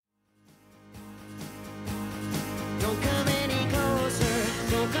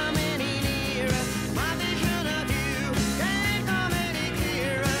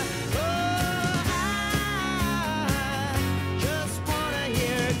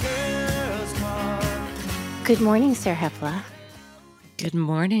Good morning, Sarah Hepla. Good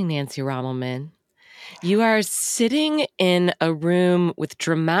morning, Nancy Rommelman. You are sitting in a room with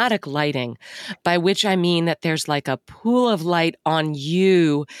dramatic lighting, by which I mean that there's like a pool of light on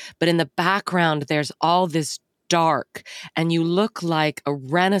you, but in the background, there's all this dark, and you look like a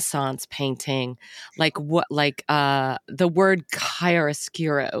Renaissance painting. The word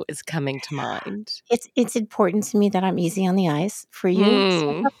chiaroscuro is coming to mind. It's important to me that I'm easy on the eyes for you,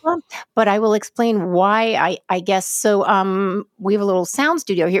 Sarah Mm. Hepla, but I will explain why. I guess so. We have a little sound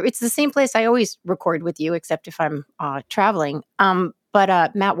studio here. It's the same place I always record with you, except if I'm traveling.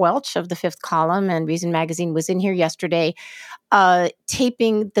 But Matt Welch of the Fifth Column and Reason Magazine was in here yesterday,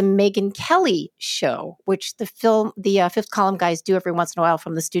 taping the Megyn Kelly show, which the Fifth Column guys do every once in a while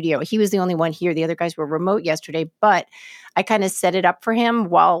from the studio. He was the only one here. The other guys were remote yesterday, but I kind of set it up for him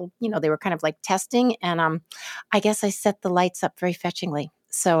while, they were kind of like testing. And I guess I set the lights up very fetchingly.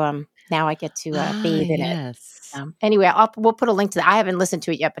 So now I get to bathe in it. Yes. Anyway, we'll put a link to that. I haven't listened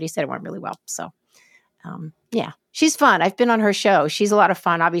to it yet, but he said it went really well. So yeah, she's fun. I've been on her show. She's a lot of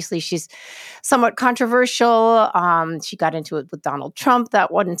fun. Obviously, she's somewhat controversial. She got into it with Donald Trump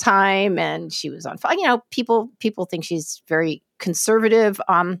that one time, and she was on fire. People think she's very conservative.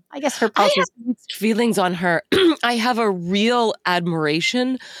 I guess her I policies. have mixed feelings on her. I have a real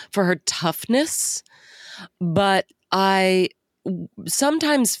admiration for her toughness, but I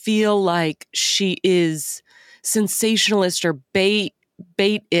sometimes feel like she is sensationalist or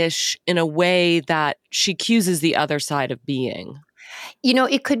bait-ish in a way that she accuses the other side of being.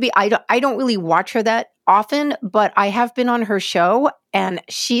 It could be. I don't really watch her that often, but I have been on her show, and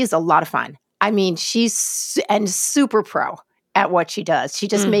she is a lot of fun. I mean, she's super pro at what she does. She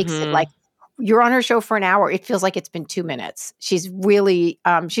just makes it like you're on her show for an hour. It feels like it's been 2 minutes. She's really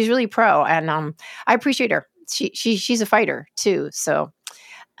pro, and I appreciate her. She's a fighter too. So,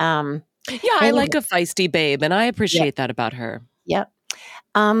 I anyway. like a feisty babe, and I appreciate that about her. Yep.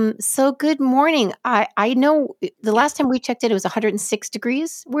 So good morning. I know the last time we checked it was 106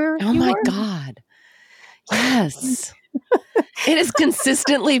 degrees where Oh you my were. God. Yes. It has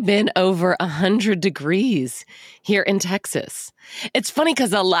consistently been over 100 degrees here in Texas. It's funny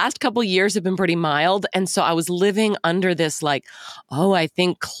because the last couple years have been pretty mild. And so I was living under this I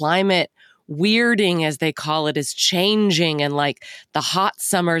think climate weirding, as they call it, is changing. And the hot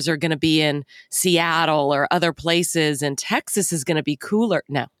summers are going to be in Seattle or other places, and Texas is going to be cooler.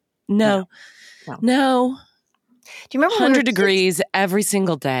 No. No. Do you remember 100 degrees every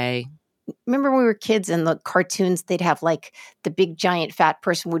single day? Remember when we were kids and the cartoons, they'd have the big giant fat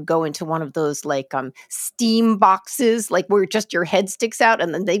person would go into one of those steam boxes, where just your head sticks out,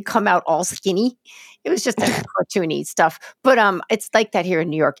 and then they'd come out all skinny. It was just cartoony stuff. But it's like that here in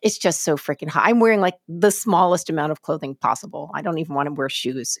New York. It's just so freaking hot. I'm wearing the smallest amount of clothing possible. I don't even want to wear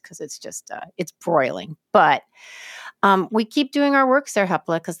shoes because it's just it's broiling. But we keep doing our work, Sarah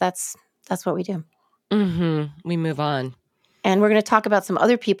Hepla, because that's what we do. We move on. And we're going to talk about some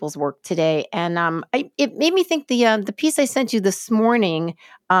other people's work today. And it made me think the piece I sent you this morning,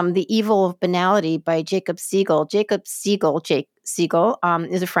 The Evil of Banality by Jacob Siegel. Jake Siegel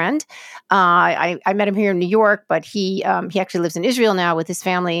is a friend. I met him here in New York, but he actually lives in Israel now with his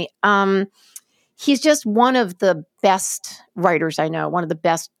family. He's just one of the best writers I know, one of the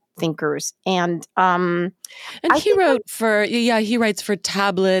best thinkers. And he writes for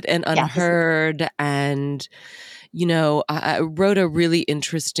Tablet and Unheard, and I wrote a really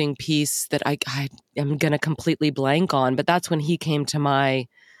interesting piece that I am going to completely blank on, but that's when he came to my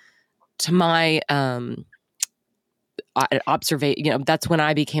observation. That's when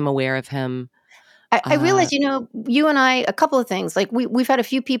I became aware of him. I realized, you and I, a couple of things. We've had a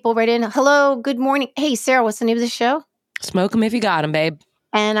few people write in. Hello, good morning. Hey, Sarah, what's the name of the show? Smoke 'em if you got 'em, babe.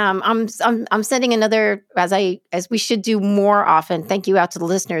 And I'm sending another, as we should do more often. Thank you out to the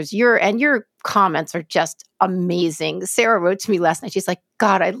listeners. Your comments are just amazing. Sarah wrote to me last night. She's like,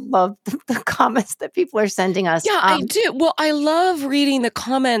 God, I love the comments that people are sending us. Yeah, I do. Well, I love reading the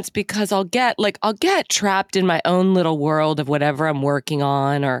comments because I'll get trapped in my own little world of whatever I'm working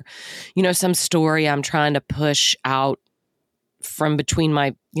on, or some story I'm trying to push out from between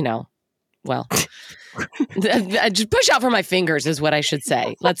my just push out from my fingers is what I should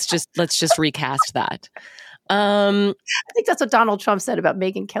say. Let's just recast that. I think that's what Donald Trump said about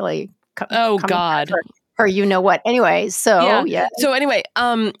Megyn Kelly. Oh God. Her, you know what? Anyway, so yeah. So anyway,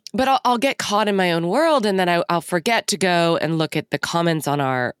 but I'll get caught in my own world, and then I'll forget to go and look at the comments on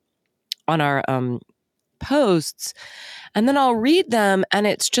our posts, and then I'll read them, and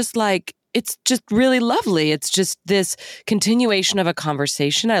it's just it's just really lovely. It's just this continuation of a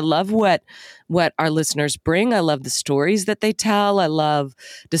conversation. I love what our listeners bring. I love the stories that they tell. I love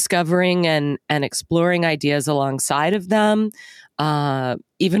discovering and exploring ideas alongside of them.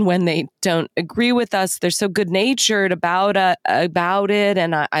 Even when they don't agree with us, they're so good natured about it,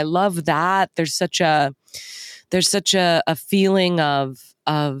 and I love that. There's such a feeling of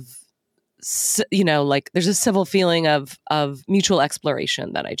like there's a civil feeling of mutual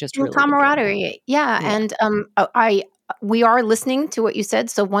exploration that I just really camaraderie. Yeah. And we are listening to what you said.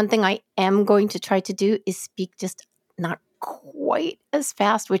 So one thing I am going to try to do is speak just not quite as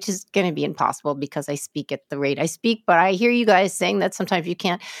fast, which is going to be impossible because I speak at the rate I speak. But I hear you guys saying that sometimes you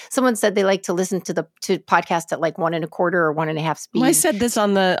can't. Someone said they like to listen to podcast at like 1.25 or 1.5 speed. Well, I said this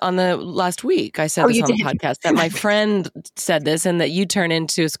on the last week. I said this on the podcast that my friend said this, and that you turn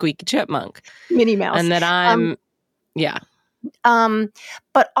into a squeaky chipmunk, Minnie Mouse, and that I'm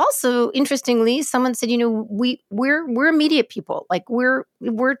but also interestingly, someone said, we're immediate people. Like we're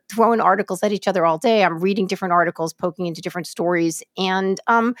throwing articles at each other all day. I'm reading different articles, poking into different stories. And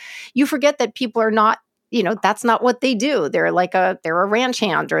you forget that people are not, that's not what they do. They're they're a ranch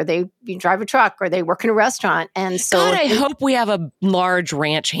hand, or they drive a truck, or they work in a restaurant. And so God, I hope we have a large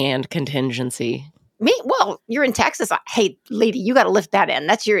ranch hand contingency. Well, you're in Texas. Hey, lady, you got to lift that in.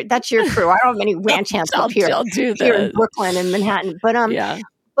 That's your crew. I don't have any ranch hands up here. I'll do here in Brooklyn and Manhattan. But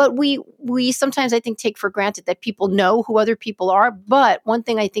but we sometimes I think take for granted that people know who other people are. But one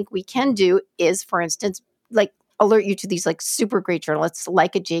thing I think we can do is, for instance, like alert you to these like super great journalists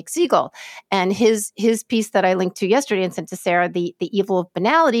like a Jake Siegel, and his piece that I linked to yesterday and sent to Sarah, the evil of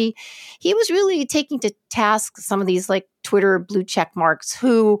banality. He was really taking to task some of these like Twitter blue check marks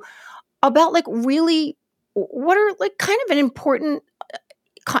who, about like really what are like kind of an important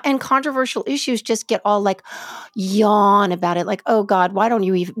and controversial issues, just get all like yawn about it. Like, oh God, why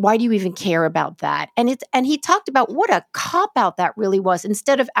do you even care about that? And he talked about what a cop out that really was,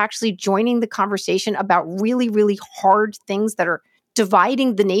 instead of actually joining the conversation about really, really hard things that are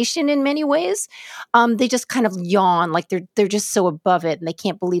dividing the nation in many ways. They just kind of yawn, like they're just so above it, and they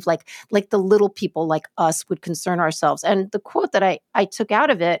can't believe like the little people like us would concern ourselves. And the quote that I took out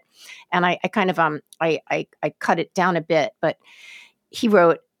of it, and I kind of I cut it down a bit, but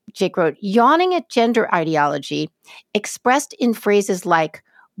Jake wrote, yawning at gender ideology expressed in phrases like,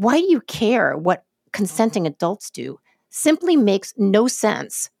 why do you care what consenting adults do, simply makes no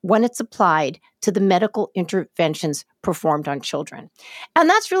sense when it's applied to the medical interventions performed on children. And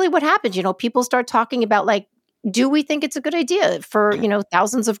that's really what happens. People start talking about like, do we think it's a good idea for,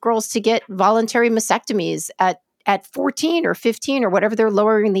 thousands of girls to get voluntary mastectomies at 14 or 15 or whatever they're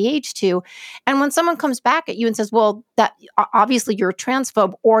lowering the age to? And when someone comes back at you and says, well, that obviously you're a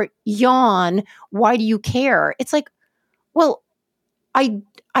transphobe, or yawn, why do you care? It's like, well,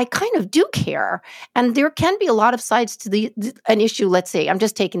 I kind of do care. And there can be a lot of sides to an issue. Let's say, I'm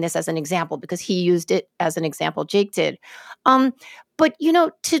just taking this as an example because he used it as an example, Jake did. But,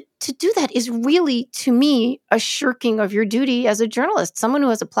 to do that is really, to me, a shirking of your duty as a journalist, someone who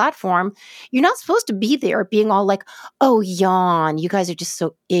has a platform. You're not supposed to be there being all like, oh, yawn, you guys are just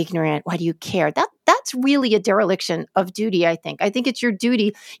so ignorant. Why do you care? That's really a dereliction of duty, I think. I think it's your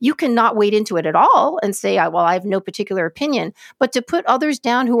duty. You cannot wade into it at all and say, well, I have no particular opinion. But to put others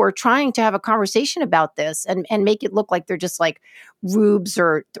down who are trying to have a conversation about this and make it look like they're just like rubes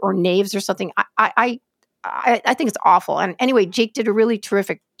or knaves or something, I think it's awful. And anyway, Jake did a really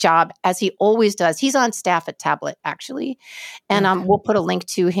terrific job, as he always does. He's on staff at Tablet, actually. And we'll put a link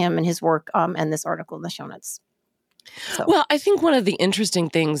to him and his work and this article in the show notes. So. Well, I think one of the interesting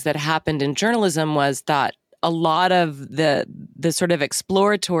things that happened in journalism was that a lot of the sort of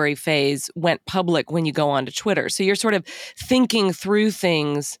exploratory phase went public when you go onto Twitter. So you're sort of thinking through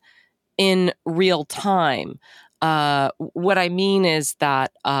things in real time. What I mean is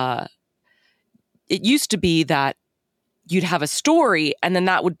that it used to be that you'd have a story and then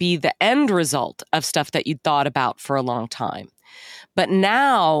that would be the end result of stuff that you'd thought about for a long time. But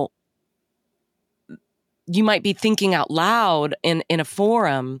now you might be thinking out loud in a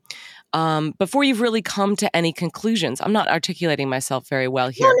forum before you've really come to any conclusions. I'm not articulating myself very well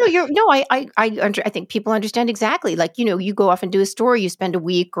here. I think people understand exactly. Like, you go off and do a story, you spend a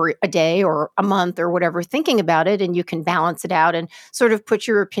week or a day or a month or whatever thinking about it, and you can balance it out and sort of put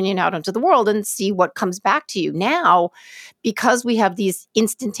your opinion out into the world and see what comes back to you. Now, because we have these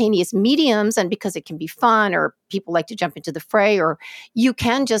instantaneous mediums, and because it can be fun, or people like to jump into the fray, or you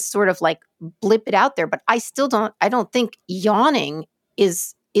can just sort of like blip it out there. But I don't think yawning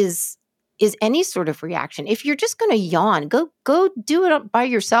is any sort of reaction. If you're just going to yawn, go do it by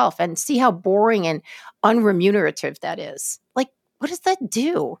yourself and see how boring and unremunerative that is. Like, what does that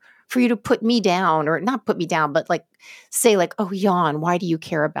do for you to put me down, or not put me down, but like say like, oh, Jan, why do you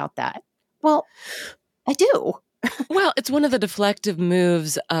care about that? Well, I do. Well, it's one of the deflective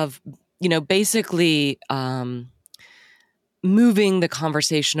moves of, basically moving the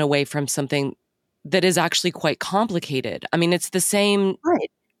conversation away from something that is actually quite complicated. I mean, it's the same, Right.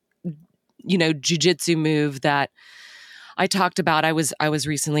 jujitsu move that I talked about. I was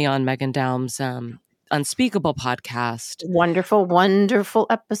recently on Megan Daum's Unspeakable podcast. Wonderful, wonderful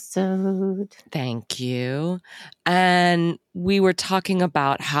episode. Thank you. And we were talking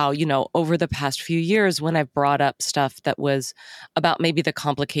about how, over the past few years, when I've brought up stuff that was about maybe the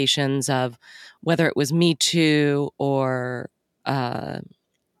complications of whether it was Me Too or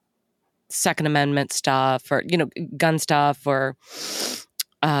Second Amendment stuff or, gun stuff or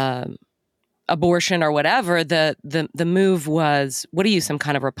abortion or whatever, the move was, what are you, some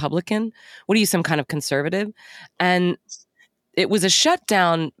kind of Republican? What are you, some kind of conservative? And it was a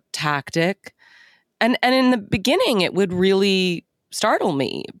shutdown tactic. And in the beginning, it would really startle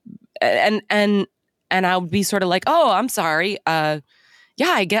me. And I would be sort of like, oh, I'm sorry. Yeah,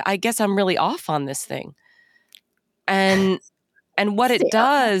 I guess I'm really off on this thing. And what it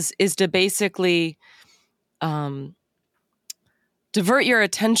does is to basically divert your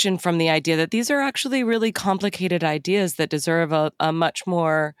attention from the idea that these are actually really complicated ideas that deserve a much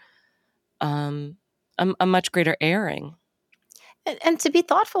more, a much greater airing. And to be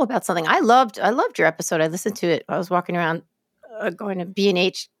thoughtful about something. I loved your episode. I listened to it. I was walking around going to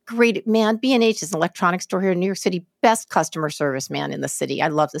B&H. Great, man. B&H is an electronics store here in New York City. Best customer service, man, in the city. I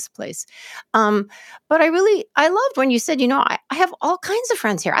love this place. But I loved when you said, I have all kinds of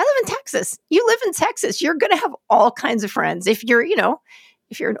friends here. I live in Texas. You live in Texas. You're going to have all kinds of friends. If you're,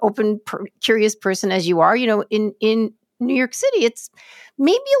 if you're an open, curious person as you are, in New York City, it's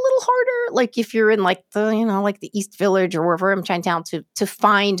maybe a little harder. Like if you're in like the, like the East Village or wherever in Chinatown to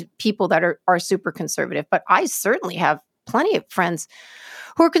find people that are super conservative. But I certainly have plenty of friends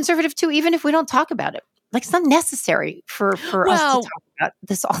who are conservative too, even if we don't talk about it. Like it's not necessary for us to talk about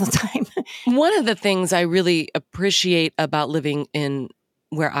this all the time. One of the things I really appreciate about living in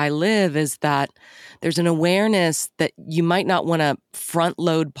where I live is that there's an awareness that you might not want to front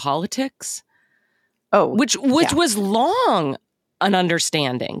load politics. Oh, which was long an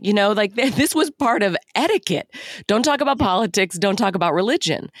understanding, like this was part of etiquette. Don't talk about politics. Don't talk about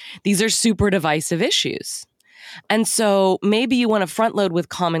religion. These are super divisive issues. And so maybe you want to front load with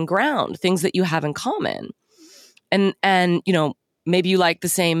common ground, things that you have in common. And maybe you like the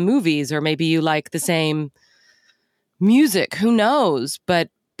same movies or maybe you like the same music, who knows, but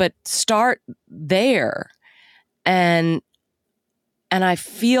start there. And I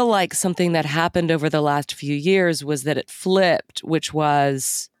feel like something that happened over the last few years was that it flipped, which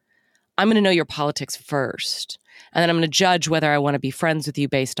was, I'm going to know your politics first. And then I'm going to judge whether I want to be friends with you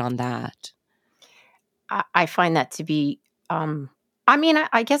based on that. I find that to be,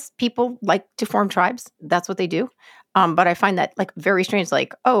 I guess people like to form tribes. That's what they do. But I find that like very strange,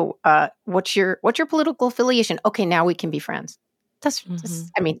 like, what's your political affiliation? Okay, now we can be friends. That's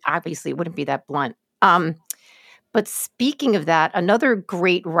obviously it wouldn't be that blunt. But speaking of that, another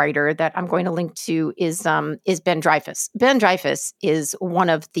great writer that I'm going to link to is Ben Dreyfuss. Ben Dreyfuss is one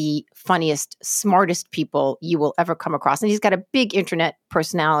of the funniest, smartest people you will ever come across. And he's got a big internet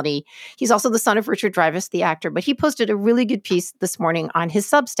personality. He's also the son of Richard Dreyfuss, the actor, but he posted a really good piece this morning on his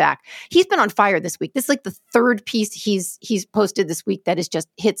Substack. He's been on fire this week. This is like the third piece he's posted this week that is just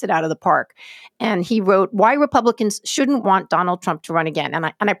hits it out of the park. And he wrote, "Why Republicans Shouldn't Want Donald Trump to Run Again."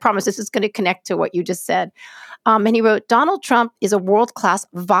 And I promise this is going to connect to what you just said. And he wrote, "Donald Trump is a world-class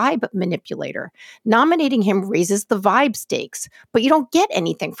vibe manipulator. Nominating him raises the vibe stakes, but you don't get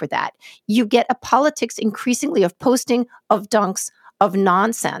anything for that. You get a politics increasingly of posting, of dunks, of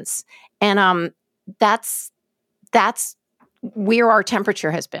nonsense." And that's where our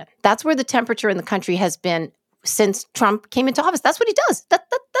temperature has been. That's where the temperature in the country has been since Trump came into office. That's what he does.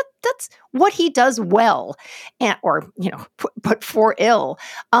 That's what he does well, but for ill.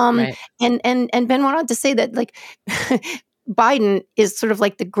 Right. And Ben went on to say that like Biden is sort of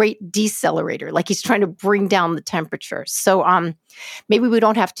like the great decelerator, like he's trying to bring down the temperature. So maybe we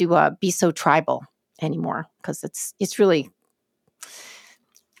don't have to be so tribal anymore because it's really,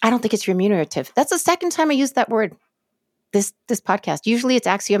 I don't think it's remunerative. That's the second time I used that word this podcast. Usually it's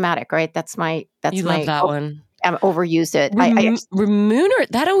axiomatic, right? That's my love that one. I've overused it.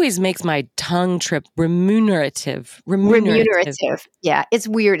 That always makes my tongue trip. Remunerative. Yeah, it's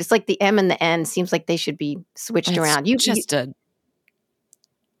weird. It's like the M and the N seems like they should be switched around. A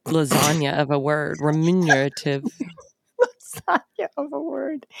lasagna of a word. Remunerative. Lasagna of a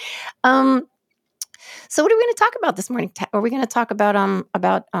word. So what are we going to talk about this morning? Are we going to talk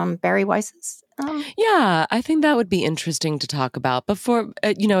about Barry Weiss's? Yeah, I think that would be interesting to talk about before,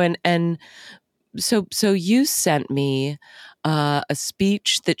 and so you sent me a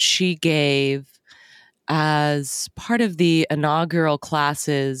speech that she gave as part of the inaugural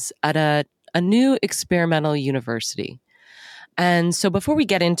classes at a new experimental university. And so before we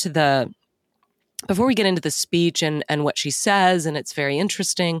get into the speech and what she says, and it's very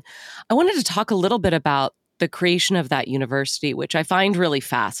interesting, I wanted to talk a little bit about the creation of that university, which I find really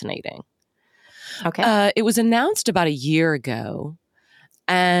fascinating. Okay. It was announced about a year ago,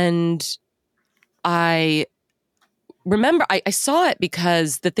 and I remember I saw it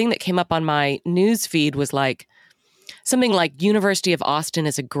because the thing that came up on my news feed was like something like University of Austin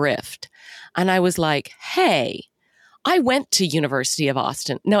is a grift. And I was like, hey, I went to University of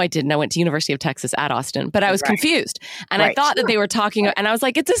Austin. No, I didn't. I went to University of Texas at Austin, but I was confused. And I thought that they were talking, and I was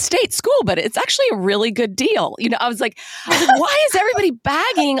like, it's a state school, but it's actually a really good deal. I was like, why is everybody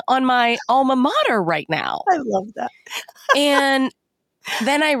bagging on my alma mater right now? I love that. And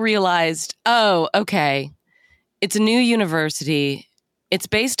then I realized, oh, okay, it's a new university. It's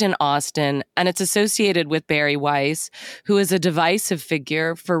based in Austin, and it's associated with Bari Weiss, who is a divisive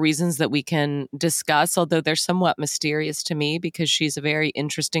figure for reasons that we can discuss, although they're somewhat mysterious to me because she's a very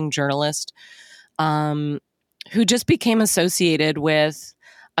interesting journalist who just became associated with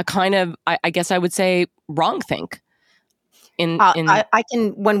a kind of, I guess I would say, wrongthink. I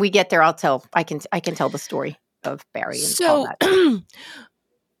can, when we get there, I can tell the story of Barry and all that.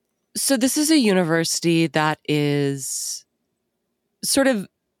 So this is a university that is sort of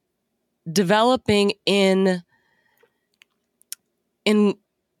developing in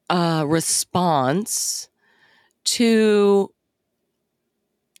response to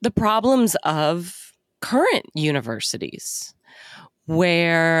the problems of current universities,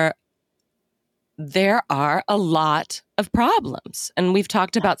 where there are a lot of problems. And we've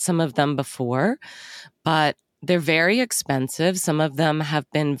talked about some of them before, but they're very expensive. Some of them have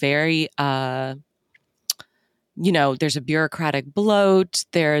been very there's a bureaucratic bloat.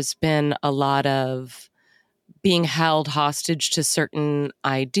 There's been a lot of being held hostage to certain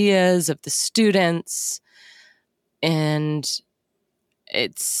ideas of the students. And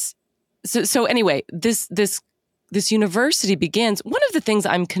it's so anyway, this university begins. One of the things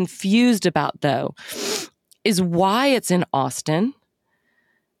I'm confused about, though, is why it's in Austin,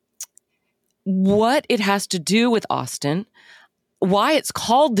 what it has to do with Austin, why it's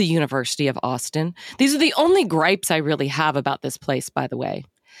called the University of Austin. These are the only gripes I really have about this place, by the way,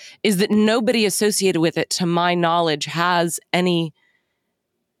 is that nobody associated with it, to my knowledge, has any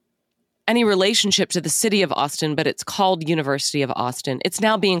relationship to the city of Austin, but it's called University of Austin. It's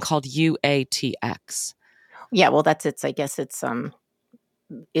now being called UATX. Yeah, well, that's I guess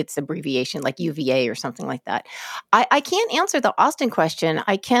it's abbreviation like UVA or something like that. I can't answer the Austin question.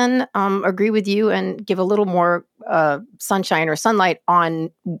 I can agree with you and give a little more sunshine or sunlight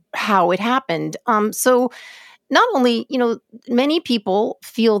on how it happened. So not only, many people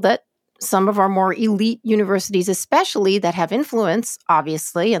feel that some of our more elite universities, especially that have influence,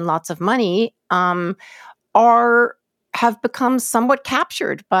 obviously, and lots of money, have become somewhat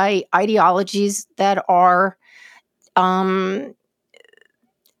captured by ideologies that are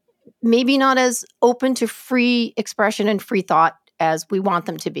maybe not as open to free expression and free thought as we want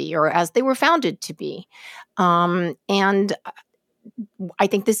them to be, or as they were founded to be. And I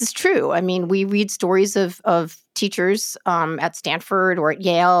think this is true. I mean, we read stories of teachers at Stanford or at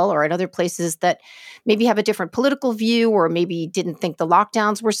Yale or at other places that maybe have a different political view, or maybe didn't think the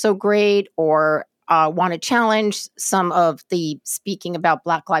lockdowns were so great, or want to challenge some of the speaking about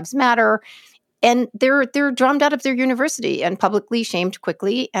Black Lives Matter. And they're drummed out of their university and publicly shamed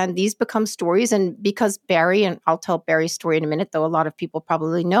quickly. And these become stories. And because Barry, and I'll tell Barry's story in a minute, though a lot of people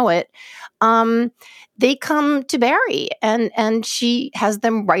probably know it, they come to Barry and she has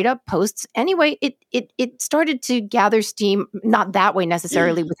them write up posts. Anyway, it started to gather steam, not that way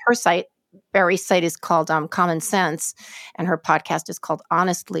necessarily with her site. Barry's site is called Common Sense, and her podcast is called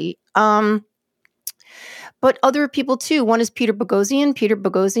Honestly. But other people too. One is Peter Boghossian. Peter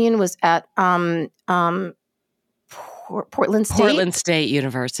Boghossian was at Portland State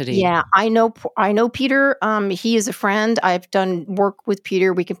University. Yeah, I know Peter. He is a friend. I've done work with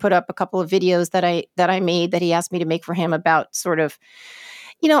Peter. We can put up a couple of videos that I made that he asked me to make for him about sort of,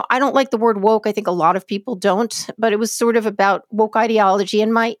 I don't like the word woke. I think a lot of people don't, but it was sort of about woke ideology.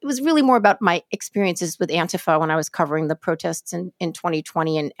 And it was really more about my experiences with Antifa when I was covering the protests in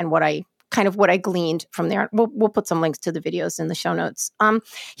 2020 and what I gleaned from there. We'll put some links to the videos in the show notes.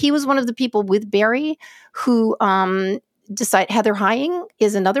 He was one of the people with Barry who decide. Heather Hying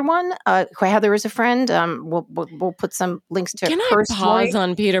is another one. Heather is a friend. We'll put some links to Can I her pause story.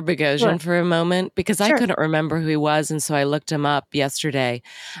 on Peter Sure. Boghossian for a moment? Because I Sure. couldn't remember who he was. And so I looked him up yesterday.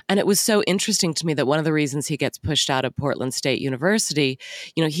 And it was so interesting to me that one of the reasons he gets pushed out of Portland State University,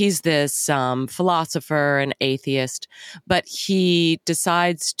 he's this philosopher and atheist, but he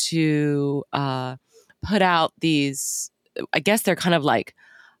decides to put out these, I guess they're kind of like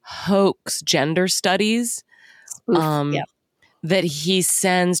hoax gender studies. Yeah. That he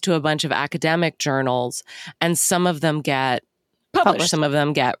sends to a bunch of academic journals, and some of them get published, some of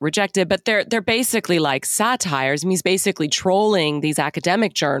them get rejected, but they're basically like satires. I mean, he's basically trolling these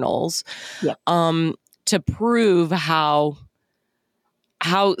academic journals to prove how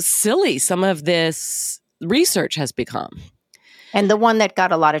silly some of this research has become. And the one that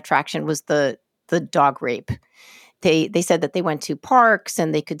got a lot of traction was the dog rape. They said that they went to parks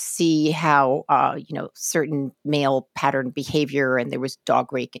and they could see how certain male pattern behavior, and there was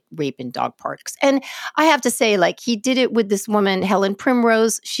dog rape in dog parks. And I have to say, like, he did it with this woman, Helen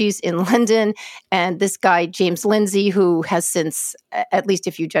Primrose. She's in London, and this guy James Lindsay, who has since, at least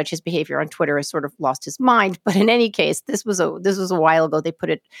if you judge his behavior on Twitter, has sort of lost his mind. But in any case, this was a while ago. They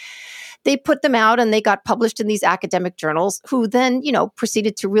put them out and they got published in these academic journals, who then,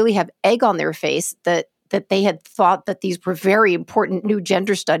 proceeded to really have egg on their face that they had thought that these were very important new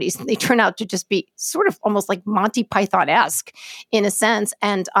gender studies. And they turn out to just be sort of almost like Monty Python-esque in a sense.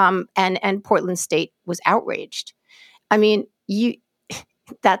 And Portland State was outraged. I mean,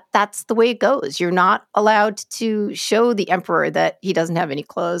 that's the way it goes. You're not allowed to show the emperor that he doesn't have any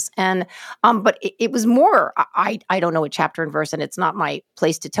clothes. And but it was more, I don't know a chapter and verse, and it's not my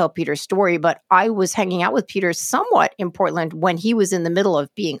place to tell Peter's story, but I was hanging out with Peter somewhat in Portland when he was in the middle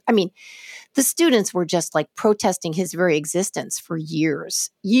of being, the students were just like protesting his very existence for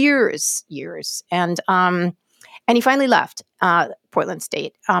years. And he finally left Portland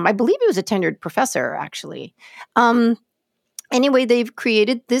State. I believe he was a tenured professor, actually. Anyway, they've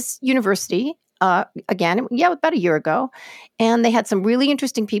created this university again, about a year ago. And they had some really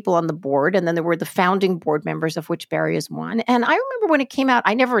interesting people on the board. And then there were the founding board members, of which Barry is one. And I remember when it came out,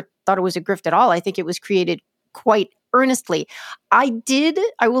 I never thought it was a grift at all. I think it was created quite earnestly. I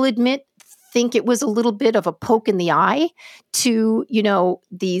will admit, think it was a little bit of a poke in the eye to,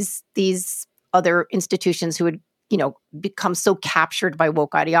 these other institutions who had, become so captured by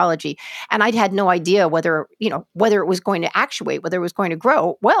woke ideology. And I'd had no idea whether it was going to actuate, whether it was going to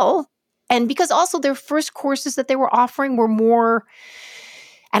grow. Well, and because also their first courses that they were offering were more,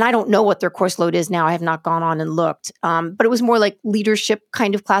 and I don't know what their course load is now. I have not gone on and looked. But it was more like leadership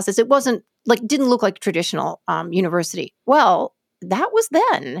kind of classes. It wasn't didn't look like traditional university. Well, that was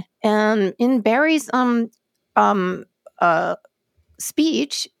then. And in Barry's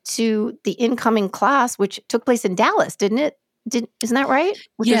speech to the incoming class, which took place in Dallas, didn't it? Isn't that right?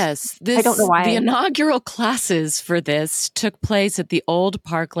 Yes. I don't know why. The inaugural classes for this took place at the old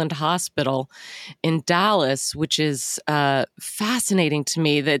Parkland Hospital in Dallas, which is fascinating to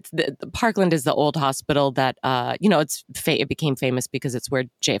me. That the Parkland is the old hospital that, it became famous because it's where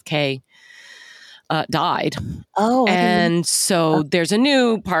JFK died. Oh, and so there's a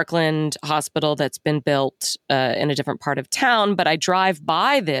new Parkland Hospital that's been built in a different part of town. But I drive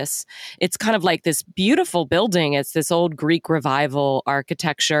by this. It's kind of like this beautiful building. It's this old Greek revival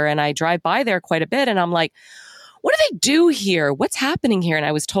architecture. And I drive by there quite a bit. And I'm like, what do they do here? What's happening here? And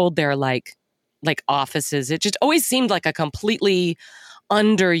I was told they're like offices. It just always seemed like a completely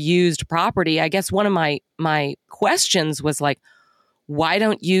underused property. I guess one of my questions was like, why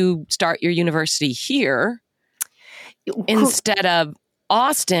don't you start your university here instead of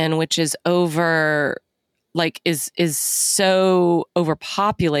Austin, which is is so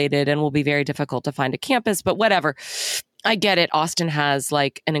overpopulated and will be very difficult to find a campus, but whatever. I get it. Austin has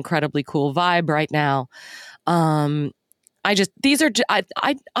like an incredibly cool vibe right now. I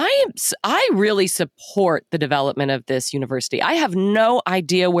really support the development of this university. I have no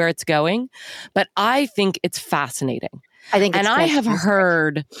idea where it's going, but I think it's fascinating. I have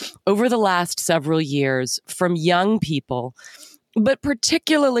heard over the last several years from young people, but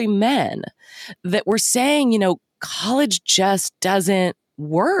particularly men, that were saying, college just doesn't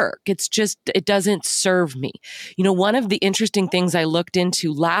work. It doesn't serve me. One of the interesting things I looked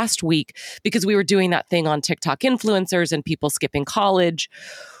into last week, because we were doing that thing on TikTok influencers and people skipping college,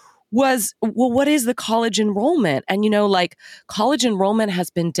 was, well, what is the college enrollment? And, college enrollment has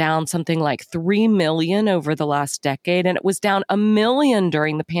been down something like 3 million over the last decade, and it was down 1 million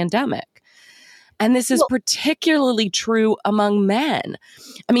during the pandemic. And this is particularly true among men.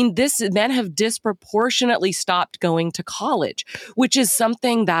 I mean, men have disproportionately stopped going to college, which is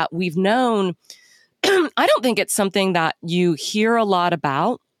something that we've known I don't think it's something that you hear a lot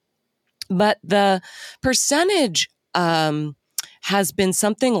about, but the percentage has been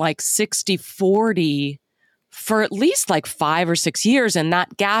something like 60-40 for at least like 5 or 6 years. And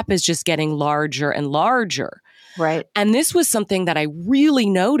that gap is just getting larger and larger. Right. And this was something that I really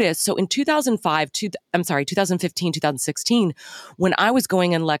noticed. So in 2015, 2016, when I was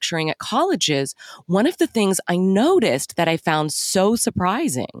going and lecturing at colleges, one of the things I noticed that I found so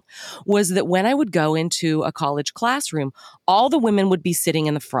surprising was that when I would go into a college classroom, all the women would be sitting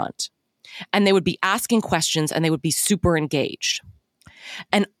in the front and they would be asking questions and they would be super engaged.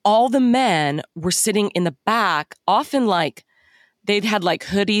 And all the men were sitting in the back, often like they'd had like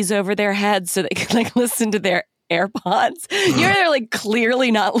hoodies over their heads so they could like listen to their AirPods. They're like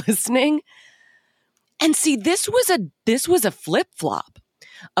clearly not listening. And see, this was a flip-flop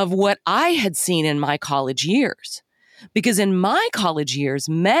of what I had seen in my college years. Because in my college years,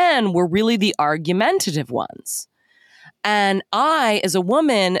 men were really the argumentative ones. And I, as a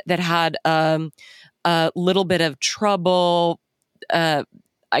woman that had a little bit of trouble, I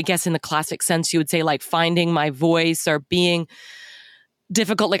guess in the classic sense, you would say like finding my voice or being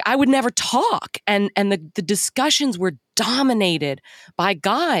difficult. Like I would never talk. And the discussions were dominated by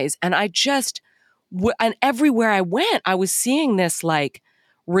guys. And I just, and everywhere I went, I was seeing this like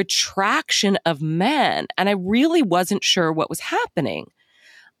retraction of men. And I really wasn't sure what was happening.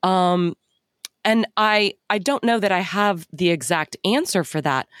 And I don't know that I have the exact answer for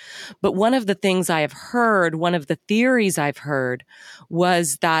that. But one of the things I have heard, one of the theories I've heard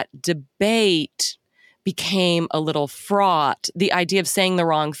was that debate became a little fraught. The idea of saying the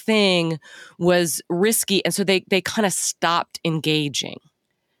wrong thing was risky. And so they kind of stopped engaging.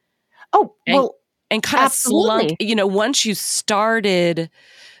 Oh, well, and kind of slunk, once you started,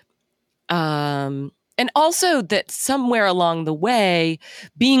 and also that somewhere along the way,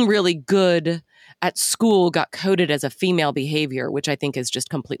 being really good at school got coded as a female behavior, which I think is just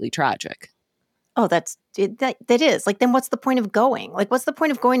completely tragic. Oh, that is. Like, then what's the point of going? Like, what's the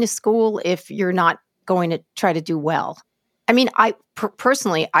point of going to school if you're not going to try to do well? I mean,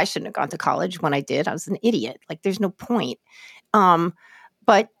 personally, I shouldn't have gone to college when I did. I was an idiot. Like, there's no point.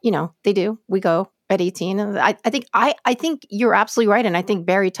 But they do. We go at 18. And I think you're absolutely right. And I think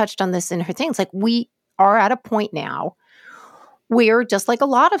Barry touched on this in her thing. It's like we are at a point now where, just like a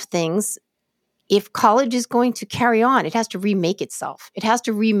lot of things, if college is going to carry on, it has to remake itself. It has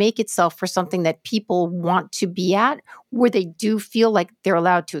to remake itself for something that people want to be at, where they do feel like they're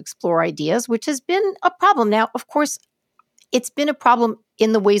allowed to explore ideas, which has been a problem. Now, of course, it's been a problem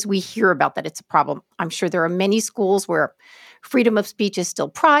in the ways we hear about that it's a problem. I'm sure there are many schools where freedom of speech is still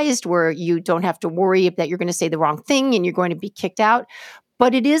prized, where you don't have to worry that you're going to say the wrong thing and you're going to be kicked out.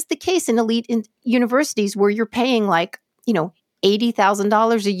 But it is the case in elite universities where you're paying like,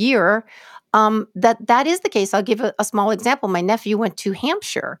 $80,000 a year. That is the case. I'll give a small example. My nephew went to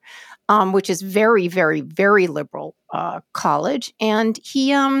Hampshire, which is very, very, very liberal college, and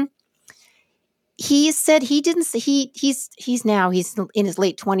he said he didn't. He's in his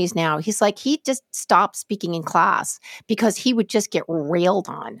late 20s now. He's like he just stopped speaking in class because he would just get railed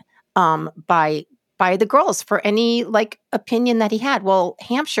on by the girls for any like opinion that he had. Well,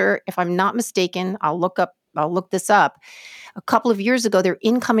 Hampshire, if I'm not mistaken, I'll look this up. A couple of years ago, their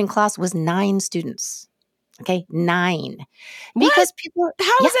incoming class was 9 students. Okay, 9. Because people,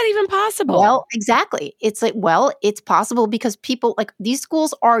 how is that even possible? Well, exactly. It's like, it's possible because people like these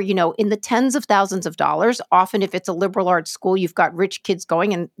schools are, in the tens of thousands of dollars. Often, if it's a liberal arts school, you've got rich kids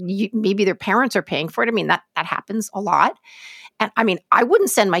going, and maybe their parents are paying for it. I mean, that happens a lot. And I mean, I wouldn't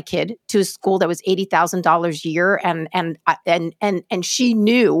send my kid to a school that was $80,000 a year, and she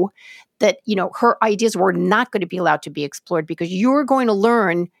knew that her ideas were not going to be allowed to be explored because you're going to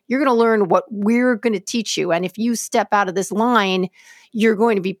learn what we're going to teach you, and if you step out of this line, you're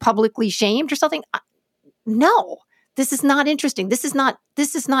going to be publicly shamed or something. No, this is not interesting. This is not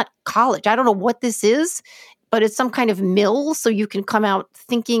college. I don't know what this is, but it's some kind of mill, so you can come out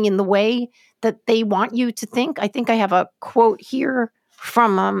thinking in the way that they want you to think. I think I have a quote here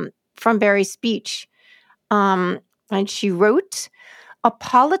from Barry's speech, and she wrote, "A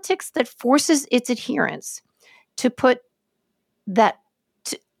politics that forces its adherents to put that."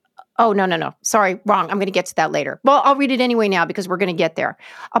 Oh, no. Sorry, wrong. I'm going to get to that later. Well, I'll read it anyway now because we're going to get there.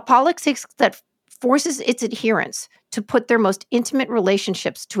 "A politics that forces its adherents to put their most intimate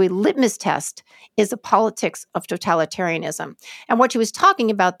relationships to a litmus test is a politics of totalitarianism." And what she was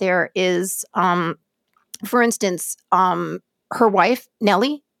talking about there is, for instance, her wife,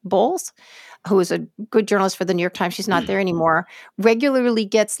 Nellie Bowles, who is a good journalist for the New York Times, she's not there anymore, regularly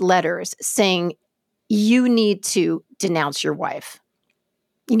gets letters saying, you need to denounce your wife.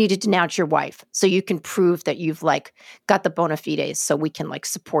 You need to denounce your wife so you can prove that you've like got the bona fides so we can like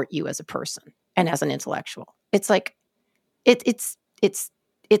support you as a person and as an intellectual. It's like it's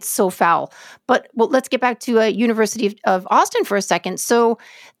so foul. But well, let's get back to University of Austin for a second. So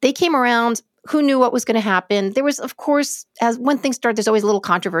they came around. Who knew what was going to happen? There was, of course, as when things start, there's always a little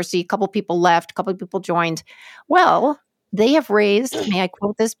controversy. A couple people left, a couple people joined. Well, they have raised, may I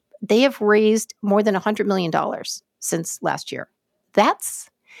quote this? They have raised more than $100 million since last year. That's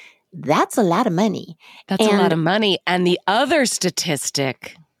a lot of money. That's a lot of money. And the other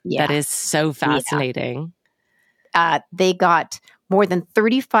statistic Yeah. that is so fascinating. They got more than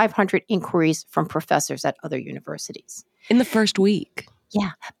 3,500 inquiries from professors at other universities. In the first week.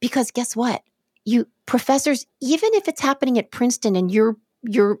 Yeah, because guess what? You professors, even if it's happening at Princeton and you're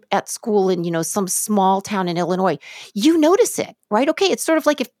at school in, you know, some small town in Illinois, you notice it, right? Okay, it's sort of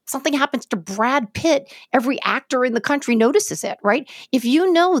like if something happens to Brad Pitt, every actor in the country notices it, right? If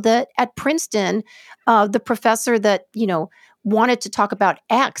you know that at Princeton, the professor that, you know, wanted to talk about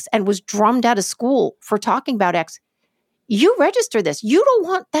X and was drummed out of school for talking about X, you register this. You don't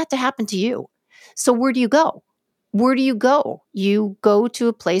want that to happen to you. So where do you go? Where do you go? You go to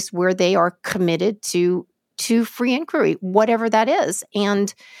a place where they are committed to free inquiry, whatever that is.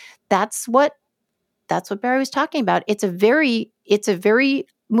 And that's what Barry was talking about. It's a very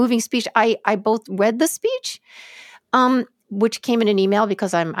moving speech. I both read the speech, which came in an email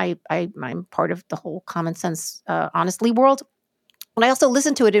because I'm part of the whole Common Sense Honestly world. When I also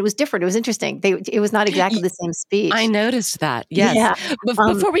listened to it, it was different. It was interesting. It was not exactly the same speech. I noticed that. Yes. Yeah.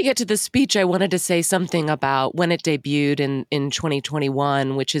 Before we get to the speech, I wanted to say something about when it debuted in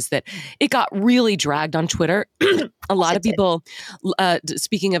 2021, which is that it got really dragged on Twitter. A lot of people,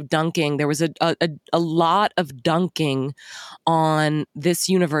 speaking of dunking, there was a lot of dunking on this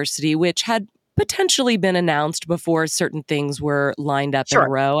university, which had potentially been announced before certain things were lined up in a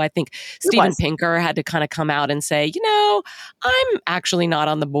row. I think Steven Pinker had to kind of come out and say, you know, I'm actually not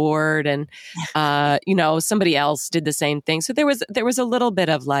on the board. And, you know, somebody else did the same thing. So there was a little bit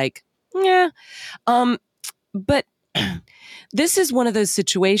of like, yeah. But this is one of those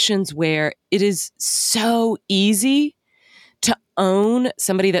situations where it is so easy to own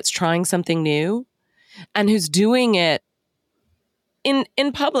somebody that's trying something new and who's doing it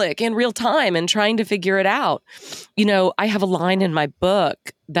in public, in real time, and trying to figure it out. You know, I have a line in my book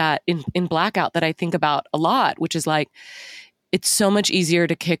that in Blackout that I think about a lot, which is like, it's so much easier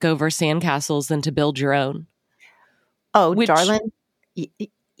to kick over sandcastles than to build your own. Oh, darling.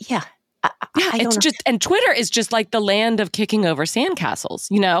 Yeah. It's just, and Twitter is just like the land of kicking over sandcastles,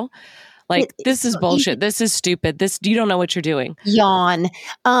 you know? Like, this is bullshit. This is stupid. You don't know what you're doing. Yawn.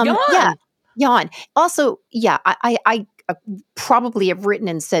 Yawn. Yeah. Yawn. Also, yeah, I probably have written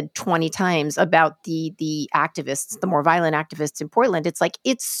and said 20 times about the activists, the more violent activists in Portland. It's like,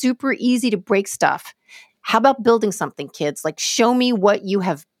 it's super easy to break stuff. How about building something, kids? Like, show me what you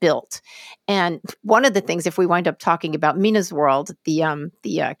have built. And one of the things, if we wind up talking about Mina's World,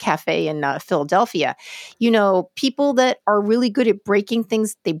 the cafe in Philadelphia, you know, people that are really good at breaking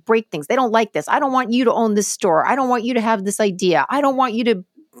things, they break things. They don't like this. I don't want you to own this store. I don't want you to have this idea. I don't want you to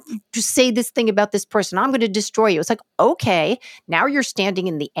just say this thing about this person. I'm going to destroy you. It's like, okay, now you're standing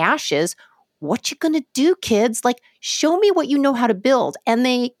in the ashes. What you going to do, kids? Like, show me what you know how to build. And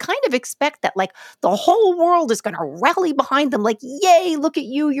they kind of expect that, like, the whole world is going to rally behind them. Like, yay, look at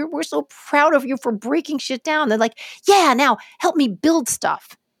you. We're so proud of you for breaking shit down. They're like, yeah, now help me build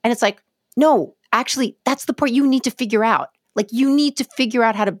stuff. And it's like, no, actually, that's the part you need to figure out. Like, you need to figure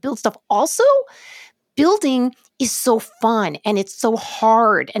out how to build stuff. Also, building is so fun and it's so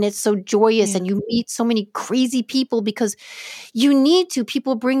hard and it's so joyous and you meet so many crazy people because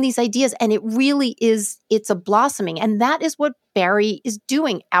people bring these ideas and it really is, it's a blossoming. And that is what Barry is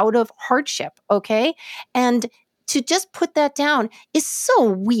doing out of hardship. Okay. And to just put that down is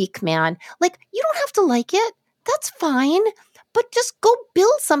so weak, man. Like, you don't have to like it. That's fine. But just go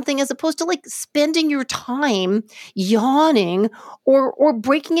build something as opposed to like spending your time yawning or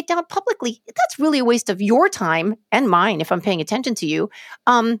breaking it down publicly. That's really a waste of your time and mine if I'm paying attention to you.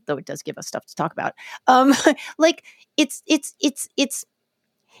 Though it does give us stuff to talk about. Like it's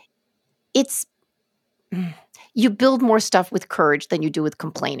you build more stuff with courage than you do with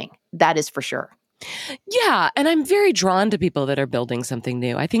complaining. That is for sure. Yeah, and I'm very drawn to people that are building something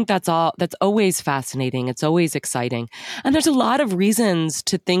new. I think that's always fascinating. It's always exciting. And there's a lot of reasons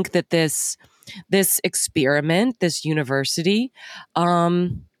to think that this experiment, this university,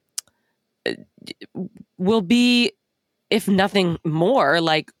 will be, if nothing more,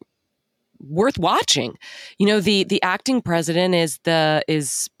 like worth watching. You know, the acting president is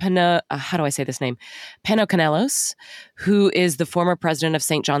Pano, how do I say this name? Pano Canelos, who is the former president of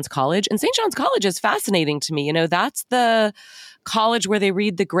St. John's College. And St. John's College is fascinating to me. You know, that's the college where they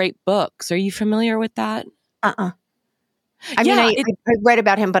read the great books. Are you familiar with that? I mean, I read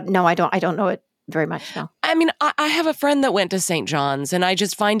about him, but no, I don't know it very much. No. I mean, I have a friend that went to St. John's, and I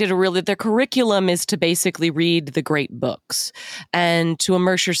just find it their curriculum is to basically read the great books and to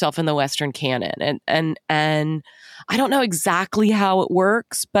immerse yourself in the Western canon. And I don't know exactly how it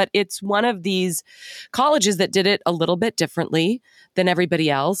works, but it's one of these colleges that did it a little bit differently than everybody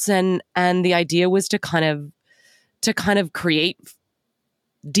else. And the idea was to kind of create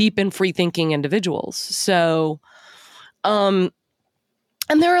deep and free thinking individuals. So,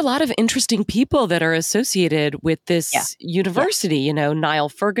 and there are a lot of interesting people that are associated with this university. You know, Niall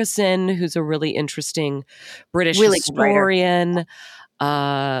Ferguson, who's a really interesting British historian.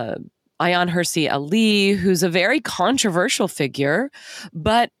 Ayaan Hirsi Ali, who's a very controversial figure,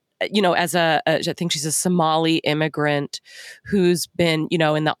 but you know, I think she's a Somali immigrant who's been, you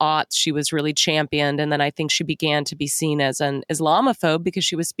know, in the aughts, she was really championed. And then I think she began to be seen as an Islamophobe because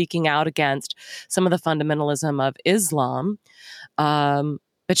she was speaking out against some of the fundamentalism of Islam.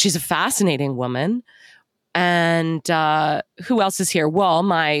 But she's a fascinating woman. And who else is here? Well,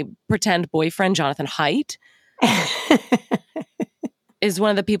 my pretend boyfriend, Jonathan Haidt, is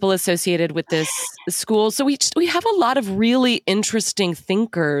one of the people associated with this school. So we have a lot of really interesting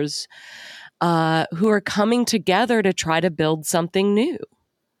thinkers who are coming together to try to build something new.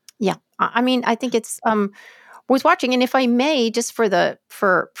 Yeah. I mean, I think it's worth watching. And if I may, just for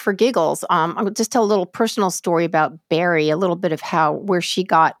giggles, I'll just tell a little personal story about Barry, a little bit of where she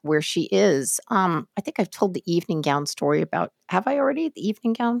got where she is. I think I've told the evening gown story have I already? The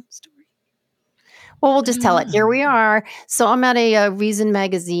evening gown story? Well, we'll just tell it. Here we are. So I'm at a Reason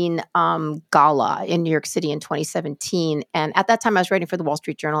Magazine gala in New York City in 2017. And at that time, I was writing for the Wall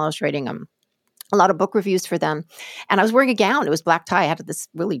Street Journal. I was writing a lot of book reviews for them. And I was wearing a gown. It was black tie. I had this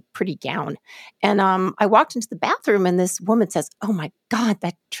really pretty gown. And I walked into the bathroom and this woman says, "Oh my God,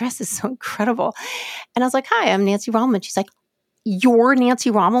 that dress is so incredible." And I was like, "Hi, I'm Nancy Rommelmann." She's like, "You're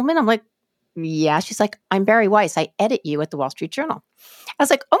Nancy Rommelmann?" I'm like, "Yeah." She's like, "I'm Bari Weiss. I edit you at the Wall Street Journal." I was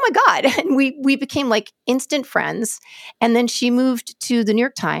like, "Oh my God." And we became like instant friends. And then she moved to the New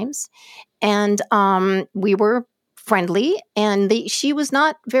York Times and we were friendly. And she was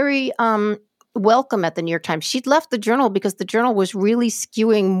not very welcome at the New York Times. She'd left the Journal because the Journal was really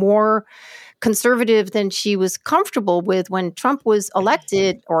skewing more conservative than she was comfortable with when Trump was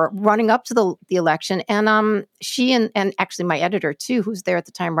elected or running up to the election. And she and actually my editor too, who's there at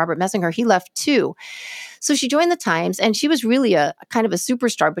the time, Robert Messinger, he left too. So she joined the Times and she was really a kind of a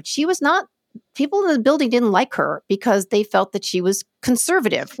superstar, but she was not, people in the building didn't like her because they felt that she was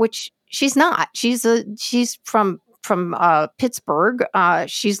conservative, which she's not. She's from Pittsburgh.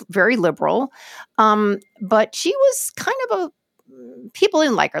 She's very liberal. But she was kind of people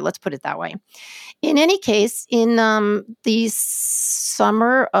didn't like her. Let's put it that way. In any case, in the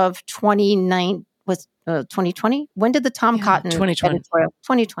summer of 2020? When did the Tom Cotton 2020. editorial?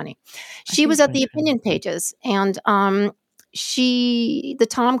 2020. She was at the opinion pages and the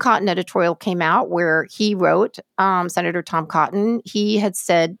Tom Cotton editorial came out where he wrote, Senator Tom Cotton, he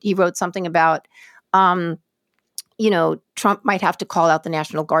wrote something about Trump might have to call out the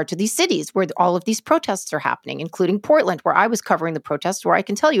National Guard to these cities where all of these protests are happening, including Portland, where I was covering the protests, where I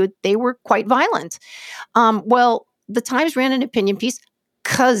can tell you they were quite violent. Well, the Times ran an opinion piece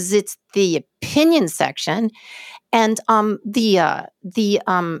because it's the opinion section, and the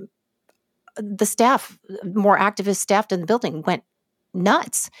staff, more activist staff in the building, went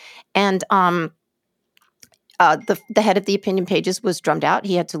nuts, and the head of the opinion pages was drummed out.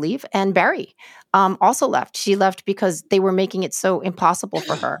 He had to leave. And Barry also left. She left because they were making it so impossible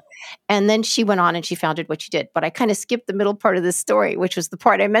for her. And then she went on and she founded what she did. But I kind of skipped the middle part of this story, which was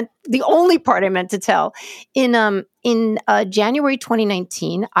the only part I meant to tell. In January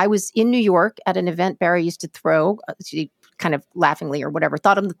 2019, I was in New York at an event Barry used to throw. She kind of laughingly or whatever,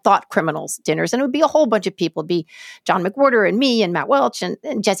 thought criminals dinners. And it would be a whole bunch of people. It'd be John McWhorter and me and Matt Welch and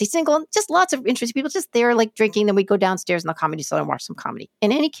Jesse Singal, and just lots of interesting people just there like drinking. Then we'd go downstairs in the Comedy Cellar and watch some comedy.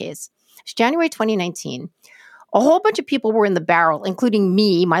 In any case, it's January 2019. A whole bunch of people were in the barrel, including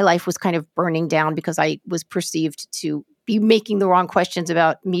me. My life was kind of burning down because I was perceived to be making the wrong questions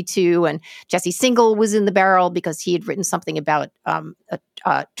about Me Too. And Jesse Singal was in the barrel because he had written something about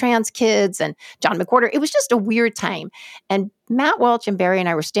trans kids, and John McWhorter. It was just a weird time. And Matt Welch and Barry and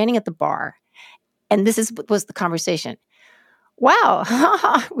I were standing at the bar, and this was the conversation. Wow,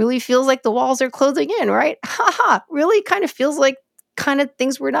 really feels like the walls are closing in, right? Really kind of feels like kind of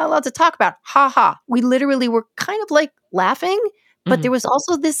things we're not allowed to talk about. Ha ha. We literally were kind of like laughing, but there was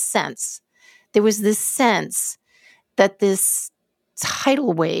also this sense. There was this sense that this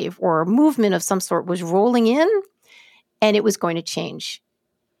tidal wave or movement of some sort was rolling in, and it was going to change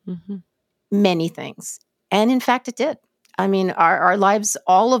many things. And in fact, it did. I mean, our lives,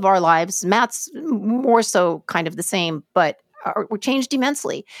 all of our lives, Matt's more so kind of the same, but were changed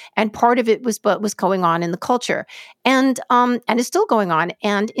immensely. And part of it was what was going on in the culture, and is still going on.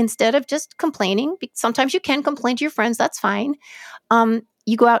 And instead of just complaining, sometimes you can complain to your friends. That's fine.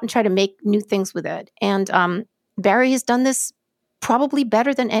 You go out and try to make new things with it. And Barry has done this probably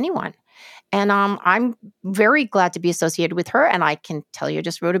better than anyone. And I'm very glad to be associated with her. And I can tell you, I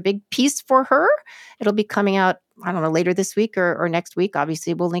just wrote a big piece for her. It'll be coming out, I don't know, later this week or next week.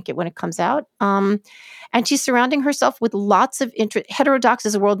 Obviously, we'll link it when it comes out. And she's surrounding herself with lots of interest. Heterodox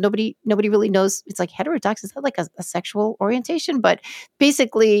is a world nobody really knows. It's like heterodox. Is that like a sexual orientation? But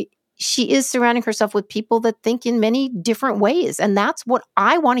basically, she is surrounding herself with people that think in many different ways. And that's what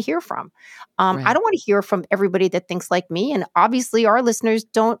I want to hear from. Right. I don't want to hear from everybody that thinks like me. And obviously, our listeners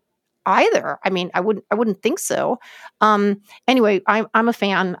don't either. I mean, I wouldn't think so. Anyway, I'm a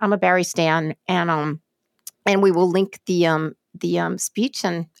fan. I'm a Barry stan, and we will link the speech.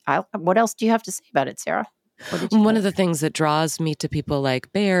 And what else do you have to say about it, Sarah? One of the things that draws me to people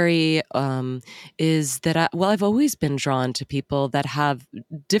like Barry is that I've always been drawn to people that have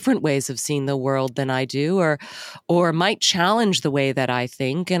different ways of seeing the world than I do, or might challenge the way that I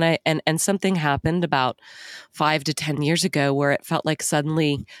think. And something happened about 5 to 10 years ago where it felt like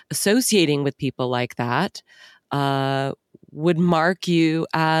suddenly associating with people like that would mark you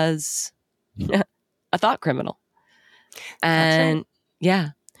as a thought criminal. And right. yeah.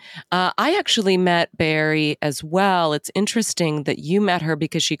 I actually met Barry as well. It's interesting that you met her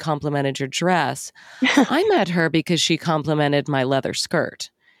because she complimented your dress. I met her because she complimented my leather skirt.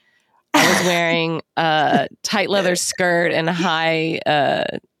 I was wearing a tight leather skirt and high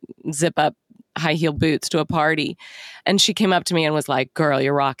zip-up high heel boots to a party. And she came up to me and was like, "Girl,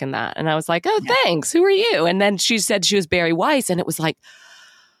 you're rocking that." And I was like, "Oh, thanks. Who are you?" And then she said she was Barry Weiss. And it was like,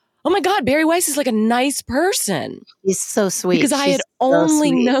 oh my God, Barry Weiss is like a nice person. He's so sweet. Because I had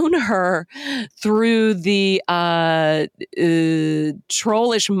only known her through the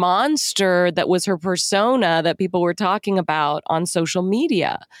trollish monster that was her persona that people were talking about on social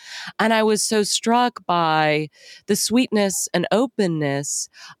media. And I was so struck by the sweetness and openness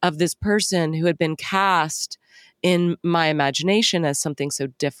of this person who had been cast in my imagination as something so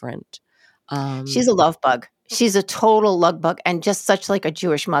different. She's a love bug. She's a total love bug, and just such like a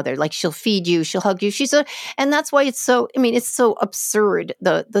Jewish mother. Like, she'll feed you, she'll hug you. And that's why it's so, I mean, it's so absurd,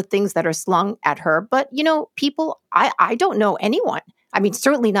 the things that are slung at her. But, you know, people, I don't know anyone. I mean,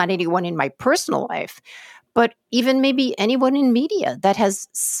 certainly not anyone in my personal life, but even maybe anyone in media that has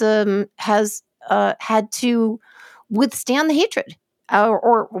had to withstand the hatred.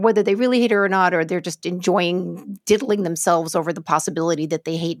 Or whether they really hate her or not, or they're just enjoying diddling themselves over the possibility that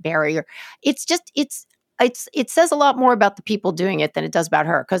they hate Barry. Or it says a lot more about the people doing it than it does about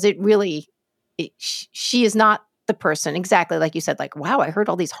her, because she is not the person, exactly like you said, like, wow, I heard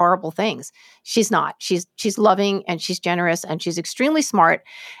all these horrible things. She's not. She's loving, and she's generous, and she's extremely smart,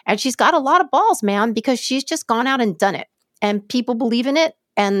 and she's got a lot of balls, man, because she's just gone out and done it, and people believe in it,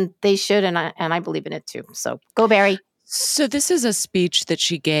 and they should, and I believe in it too. So go, Barry. So this is a speech that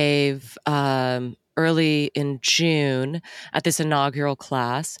she gave early in June at this inaugural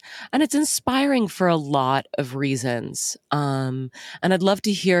class, and it's inspiring for a lot of reasons. And I'd love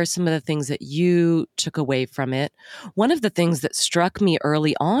to hear some of the things that you took away from it. One of the things that struck me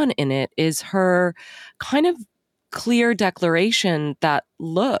early on in it is her kind of clear declaration that,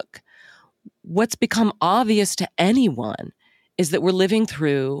 look, what's become obvious to anyone is that we're living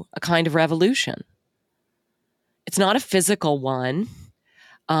through a kind of revolution. It's not a physical one.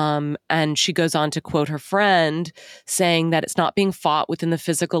 And she goes on to quote her friend saying that it's not being fought within the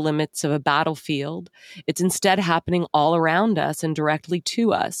physical limits of a battlefield. It's instead happening all around us and directly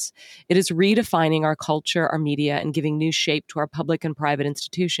to us. It is redefining our culture, our media, and giving new shape to our public and private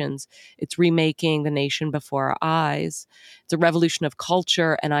institutions. It's remaking the nation before our eyes. It's a revolution of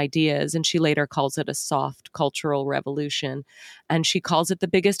culture and ideas. And she later calls it a soft cultural revolution. And she calls it the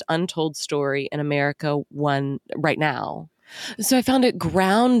biggest untold story in America one right now. So I found it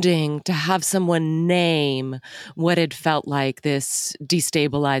grounding to have someone name what had felt like this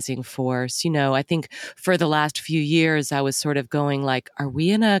destabilizing force. You know, I think for the last few years, I was sort of going like, are we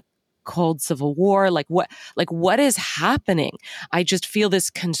in a cold civil war? Like what is happening? I just feel this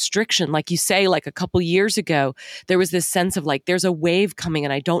constriction. Like you say, like a couple years ago, there was this sense of like, there's a wave coming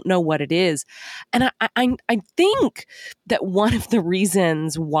and I don't know what it is. And I think that one of the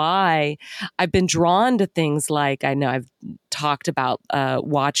reasons why I've been drawn to things like, I know I've talked about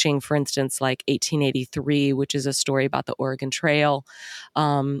watching, for instance, like 1883, which is a story about the Oregon Trail,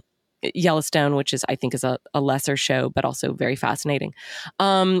 Yellowstone, which is, I think, is a lesser show, but also very fascinating.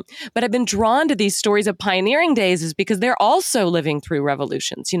 But I've been drawn to these stories of pioneering days is because they're also living through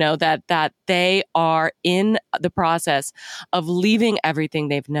revolutions, that they are in the process of leaving everything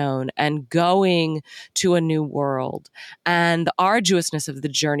they've known and going to a new world. And the arduousness of the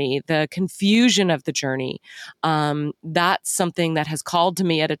journey, the confusion of the journey, that's something that has called to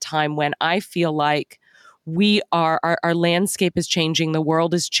me at a time when I feel like our landscape is changing. The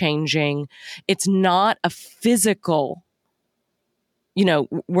world is changing. It's not a physical,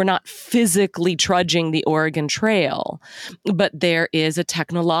 we're not physically trudging the Oregon Trail, but there is a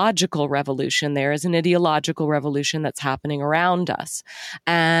technological revolution. There is an ideological revolution that's happening around us.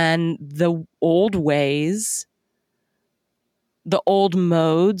 And the old ways, the old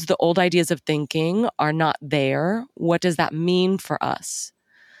modes, the old ideas of thinking are not there. What does that mean for us?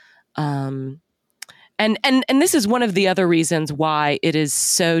 And this is one of the other reasons why it is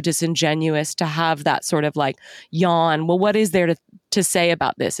so disingenuous to have that sort of like yawn. Well, what is there to say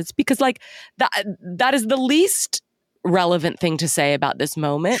about this? It's because like that is the least relevant thing to say about this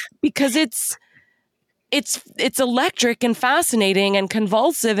moment, because it's electric and fascinating and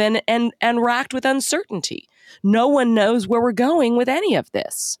convulsive and racked with uncertainty. No one knows where we're going with any of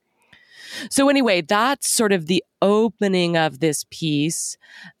this. So anyway, that's sort of the opening of this piece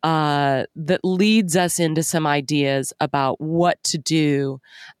that leads us into some ideas about what to do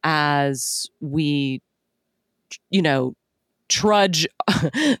as we, trudge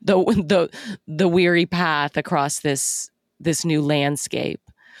the weary path across this new landscape.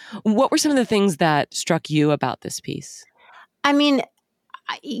 What were some of the things that struck you about this piece? I mean,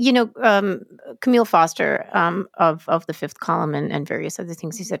 Camille Foster of the Fifth Column and various other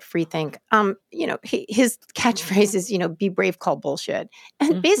things, he said, free think. His catchphrase is, be brave, call bullshit.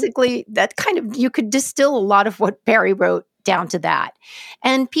 And basically that kind of, you could distill a lot of what Barry wrote down to that.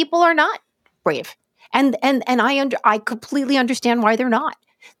 And people are not brave. And I completely understand why they're not.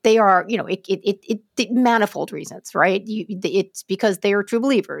 They are, it manifold reasons, right? It's because they are true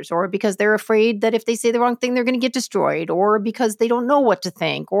believers, or because they're afraid that if they say the wrong thing, they're going to get destroyed, or because they don't know what to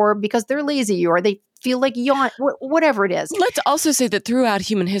think, or because they're lazy, or they feel like whatever it is. Let's also say that throughout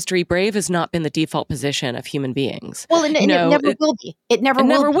human history, brave has not been the default position of human beings. Well, it never will be. It never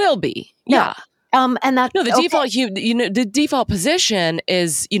will be. Yeah. And that's no, the default position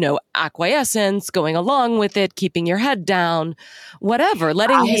is, acquiescence, going along with it, keeping your head down, whatever,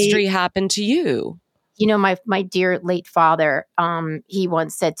 letting history happen to you. My dear late father, he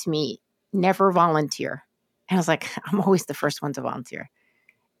once said to me, never volunteer. And I was like, I'm always the first one to volunteer.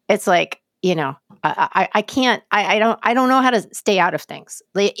 It's like, I can't, I don't know how to stay out of things.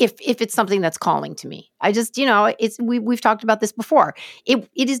 If it's something that's calling to me, I just, we've talked about this before.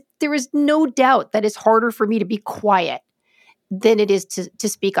 There is no doubt that it's harder for me to be quiet than it is to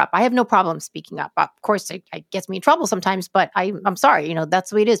speak up. I have no problem speaking up. Of course, it gets me in trouble sometimes, but I'm sorry, that's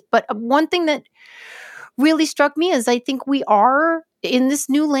the way it is. But one thing that really struck me is I think we are in this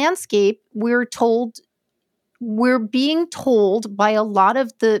new landscape. We're being told by a lot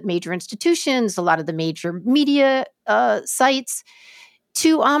of the major institutions, a lot of the major media sites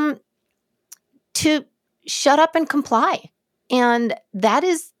to shut up and comply. And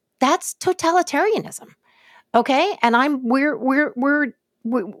that's totalitarianism. Okay. And I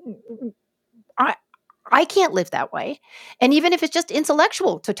can't live that way. And even if it's just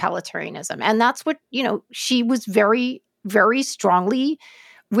intellectual totalitarianism, and that's what, she was very, very strongly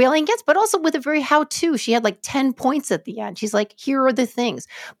railing against, but also with a very how-to. She had like 10 points at the end. She's like, here are the things.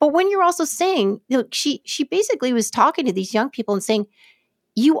 But when you're also saying, she basically was talking to these young people and saying,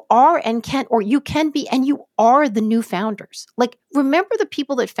 you are and can, or you can be, and you are the new founders. Like, remember the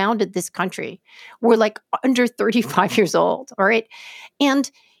people that founded this country were like under 35 years old, all right? And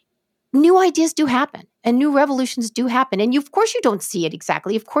new ideas do happen and new revolutions do happen. And of course you don't see it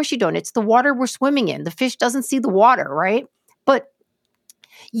exactly. Of course you don't. It's the water we're swimming in. The fish doesn't see the water, right? But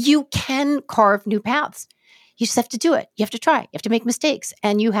you can carve new paths. You just have to do it. You have to try. You have to make mistakes.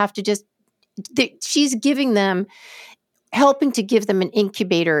 And you have to she's helping to give them an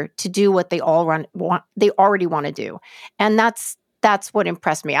incubator to do what they already want to do. And that's what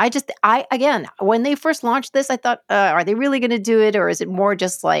impressed me. Again, when they first launched this, I thought, are they really going to do it? Or is it more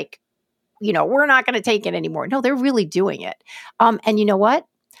just like, we're not going to take it anymore? No, they're really doing it. And you know what?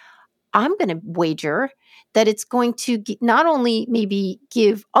 I'm going to wager that it's going to not only maybe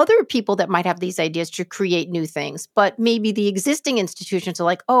give other people that might have these ideas to create new things, but maybe the existing institutions are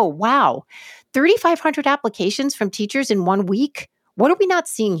like, oh, wow, 3,500 applications from teachers in 1 week. What are we not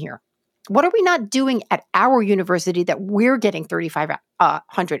seeing here? What are we not doing at our university that we're getting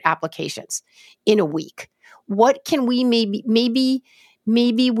 3,500 applications in a week? What can we maybe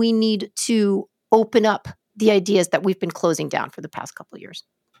we need to open up the ideas that we've been closing down for the past couple of years?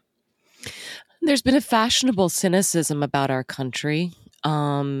 There's been a fashionable cynicism about our country,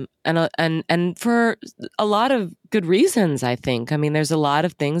 and for a lot of good reasons, I think. I mean, there's a lot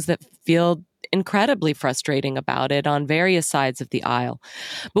of things that feel incredibly frustrating about it on various sides of the aisle.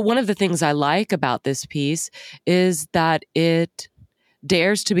 But one of the things I like about this piece is that it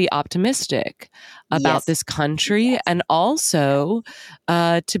dares to be optimistic about this country, and also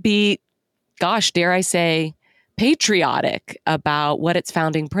to be, gosh, dare I say, patriotic about what its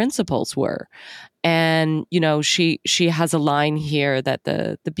founding principles were. And, you know, she has a line here that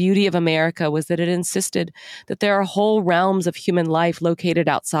the beauty of America was that it insisted that there are whole realms of human life located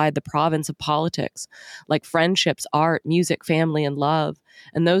outside the province of politics, like friendships, art, music, family, and love.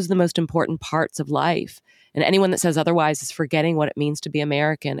 And those are the most important parts of life. And anyone that says otherwise is forgetting what it means to be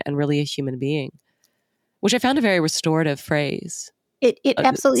American and really a human being, which I found a very restorative phrase. It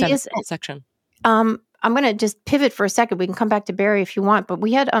absolutely is. Section. I'm going to just pivot for a second. We can come back to Barry if you want, but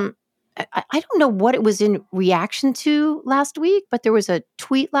we had I don't know what it was in reaction to last week, but there was a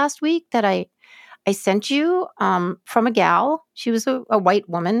tweet last week that I sent you from a gal. She was a white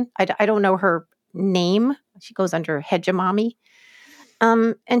woman. I don't know her name. She goes under Hegemami.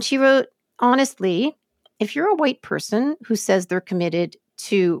 And she wrote, honestly, if you're a white person who says they're committed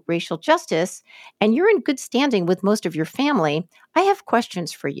to racial justice and you're in good standing with most of your family, I have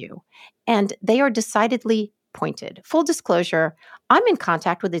questions for you. And they are decidedly pointed. Full disclosure, I'm in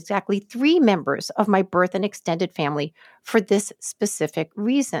contact with exactly 3 members of my birth and extended family for this specific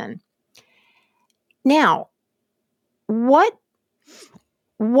reason. Now, what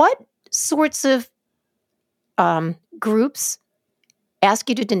sorts of groups ask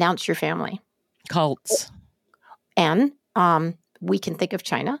you to denounce your family? Cults. And we can think of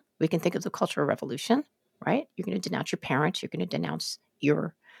China. We can think of the Cultural Revolution, right? You're going to denounce your parents. You're going to denounce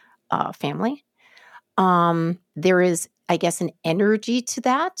your family. There is, I guess, an energy to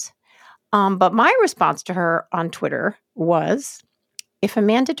that. But my response to her on Twitter was, if a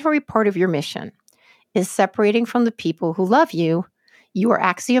mandatory part of your mission is separating from the people who love you, you are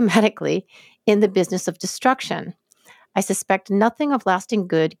axiomatically in the business of destruction. I suspect nothing of lasting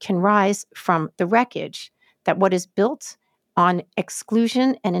good can rise from the wreckage, that what is built on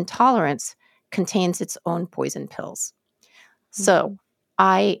exclusion and intolerance contains its own poison pills. Mm-hmm. So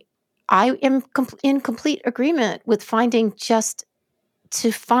I am in complete agreement with find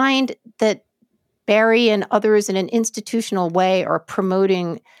that Barry and others in an institutional way are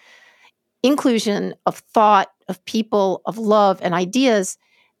promoting inclusion of thought, of people, of love and ideas.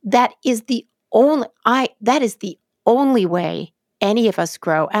 That is the only way any of us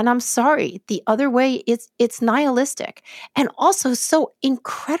grow. And I'm sorry, the other way it's nihilistic and also so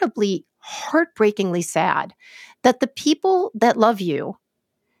incredibly heartbreakingly sad that the people that love you,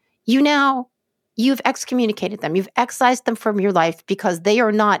 you've excommunicated them. You've excised them from your life because they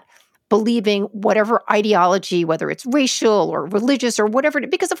are not believing whatever ideology, whether it's racial or religious or whatever,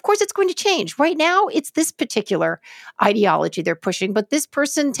 because of course it's going to change. Right now, it's this particular ideology they're pushing, but this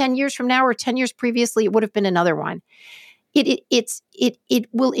person 10 years from now or 10 years previously, it would have been another one. It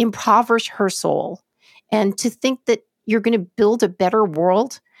will impoverish her soul. And to think that you're going to build a better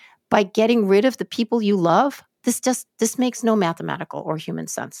world by getting rid of the people you love, this makes no mathematical or human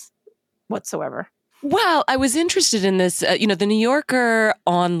sense whatsoever. Well, I was interested in this. The New Yorker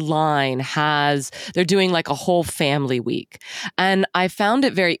online they're doing like a whole family week. And I found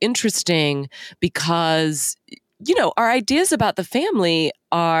it very interesting because, our ideas about the family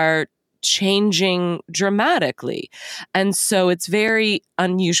are changing dramatically. And so it's very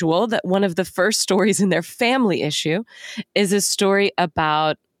unusual that one of the first stories in their family issue is a story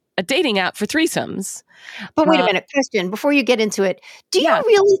about a dating app for threesomes. But wait a minute, question, before you get into it, do you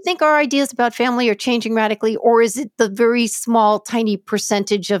really think our ideas about family are changing radically, or is it the very small, tiny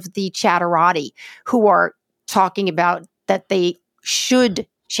percentage of the chatterati who are talking about that they should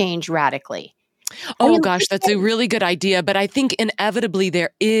change radically? Oh, gosh, that's a really good idea. But I think inevitably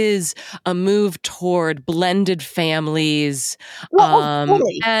there is a move toward blended families.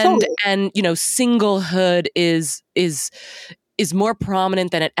 Totally. And singlehood is is more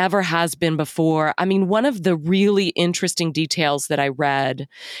prominent than it ever has been before. I mean, one of the really interesting details that I read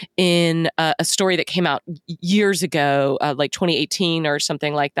in a story that came out years ago, like 2018 or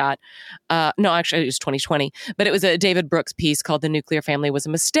something like that. No, actually, it was 2020, but it was a David Brooks piece called "The Nuclear Family Was a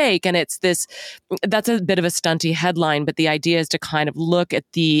Mistake," and that's a bit of a stunty headline, but the idea is to kind of look at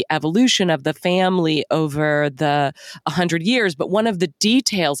the evolution of the family over the 100 years. But one of the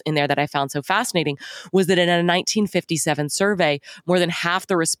details in there that I found so fascinating was that in a 1957 survey, more than half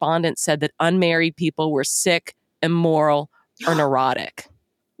the respondents said that unmarried people were sick, immoral, or neurotic.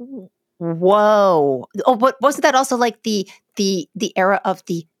 Whoa. Oh, but wasn't that also like the era of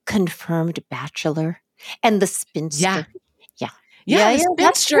the confirmed bachelor and the spinster? Yeah. Yeah, the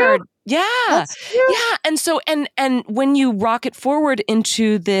spinster. Yeah. And so, and when you rocket forward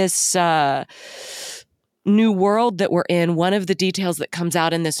into this new world that we're in, one of the details that comes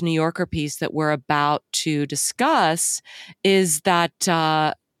out in this New Yorker piece that we're about to discuss is that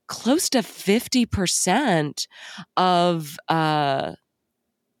close to 50% of,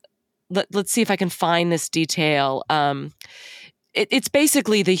 let's see if I can find this detail. It's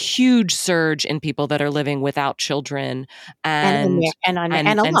basically the huge surge in people that are living without children and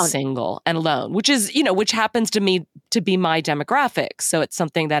alone. single and alone, which is, which happens to me to be my demographic. So it's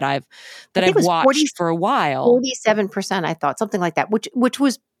something that I've watched for a while. 47%, I thought, something like that, which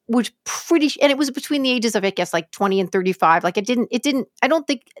was pretty, and it was between the ages of, I guess, like 20 and 35. Like I don't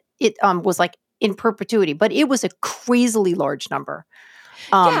think it was like in perpetuity, but it was a crazily large number.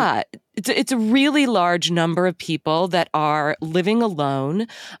 It's a really large number of people that are living alone.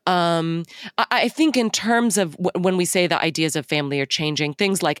 I think in terms of when we say the ideas of family are changing,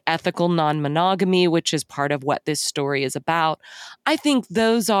 things like ethical non-monogamy, which is part of what this story is about, I think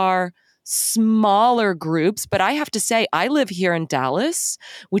those are smaller groups. But I have to say, I live here in Dallas,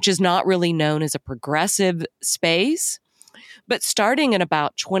 which is not really known as a progressive space. But starting in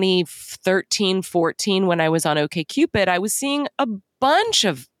about 2013, 14, when I was on OkCupid, I was seeing a bunch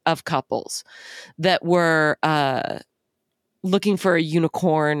of couples that were looking for a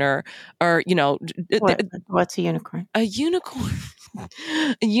unicorn or what's a unicorn? A unicorn.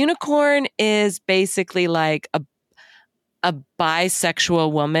 A unicorn is basically like a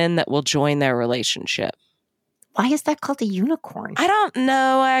bisexual woman that will join their relationship. Why is that called a unicorn? I don't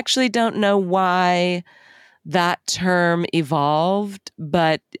know. I actually don't know why that term evolved,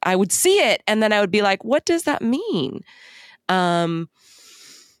 but I would see it and then I would be like, what does that mean?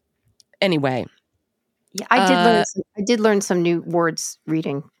 Anyway. Yeah, I did learn some new words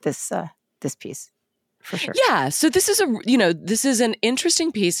reading this piece, for sure. Yeah, so this is an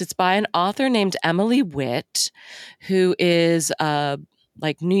interesting piece. It's by an author named Emily Witt, who is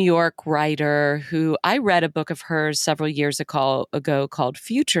like New York writer who I read a book of hers several years ago called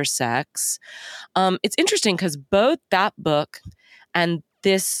Future Sex. It's interesting because both that book and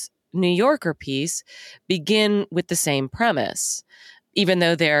this New Yorker piece begin with the same premise, even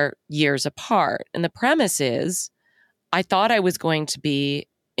though they're years apart. And the premise is, I thought I was going to be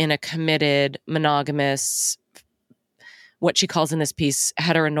in a committed, monogamous, what she calls in this piece,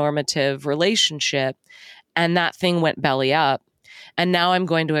 heteronormative relationship, and that thing went belly up. And now I'm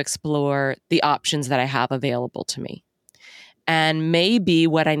going to explore the options that I have available to me. And maybe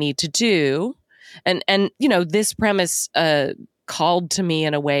what I need to do, and this premise called to me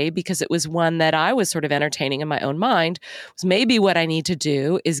in a way because it was one that I was sort of entertaining in my own mind, was maybe what I need to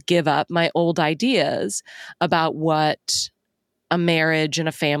do is give up my old ideas about what a marriage and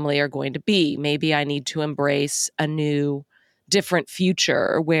a family are going to be. Maybe I need to embrace a new, different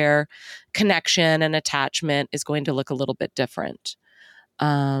future where connection and attachment is going to look a little bit different.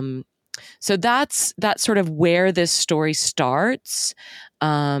 So that's sort of where this story starts.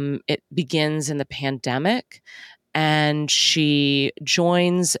 It begins in the pandemic, and she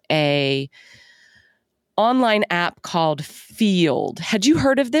joins a online app called Feeld. Had you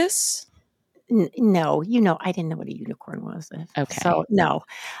heard of this? No, I didn't know what a unicorn was. Okay. So no.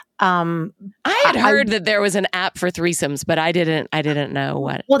 I had heard that there was an app for threesomes, but I didn't know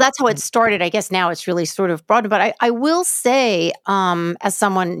what. Well, that's how it started. I guess now it's really sort of broadened. But I will say, as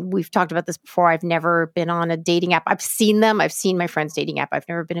someone, we've talked about this before, I've never been on a dating app. I've seen them. I've seen my friend's dating app. I've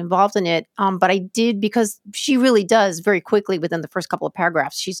never been involved in it. But I did, because she really does very quickly within the first couple of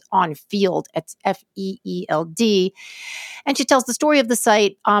paragraphs. She's on Feeld. It's Feeld. And she tells the story of the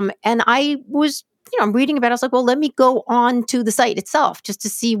site. And I was, I'm reading about it. I was like, well, let me go on to the site itself just to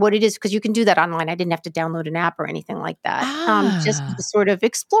see what it is, because you can do that online. I didn't have to download an app or anything like that. Just to sort of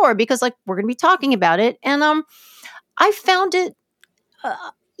explore, because like we're going to be talking about it. And I found it,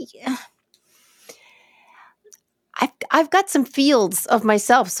 I've got some fields of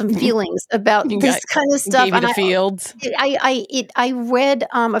myself, some feelings about this kind of stuff. Gave you the fields. I read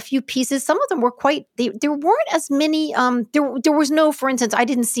a few pieces. Some of them were there weren't as many. There was no, for instance, I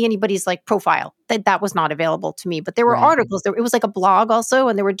didn't see anybody's like profile. That was not available to me. But there were articles. It was like a blog also,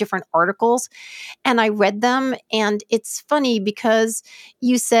 and there were different articles, and I read them. And it's funny because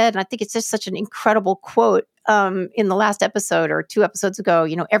you said, and I think it's just such an incredible quote. In the last episode or 2 episodes ago,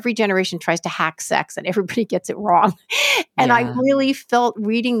 every generation tries to hack sex and everybody gets it wrong. And I really felt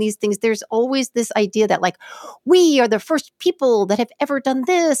reading these things, there's always this idea that like, we are the first people that have ever done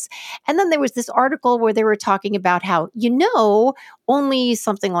this. And then there was this article where they were talking about how, only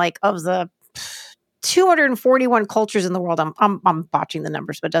something like of the 241 cultures in the world. I'm botching the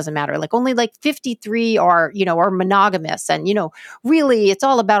numbers, but it doesn't matter. Like only like 53 are monogamous, and really it's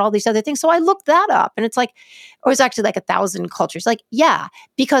all about all these other things. So I looked that up, and it's like, it was actually like 1,000 cultures. Like, yeah,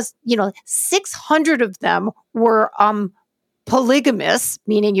 because 600 of them were polygamous,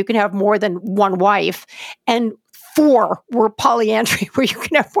 meaning you can have more than one wife, and 4 were polyandry, where you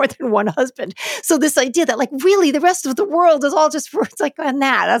can have more than one husband. So this idea that like really the rest of the world is all just for, it's like,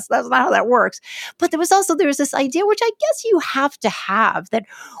 that's not how that works. But there was this idea, which I guess you have to have, that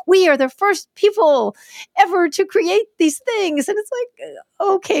we are the first people ever to create these things. And it's like,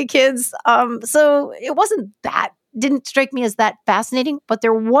 okay, kids. So it didn't strike me as that fascinating, but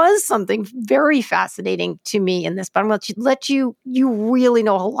there was something very fascinating to me in this. But I'm going to let you really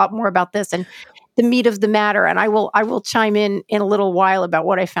know a lot more about this and the meat of the matter. And I will chime in a little while about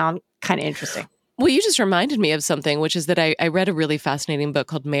what I found kind of interesting. Well, you just reminded me of something, which is that I read a really fascinating book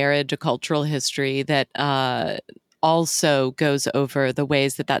called Marriage, A Cultural History that also goes over the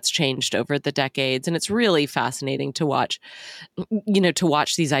ways that that's changed over the decades. And it's really fascinating to watch, to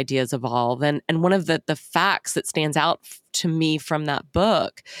watch these ideas evolve. And one of the facts that stands out to me from that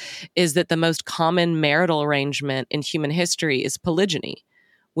book is that the most common marital arrangement in human history is polygyny,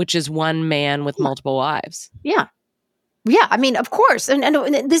 which is one man with multiple wives. Yeah. Yeah, I mean, of course. And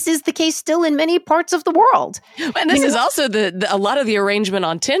this is the case still in many parts of the world. And this is also a lot of the arrangement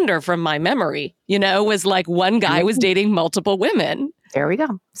on Tinder from my memory, was like one guy was dating multiple women. There we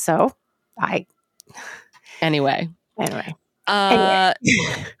go. So Anyway. Anyway.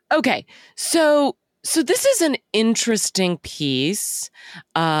 Okay. So this is an interesting piece.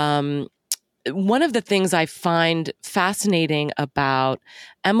 One of the things I find fascinating about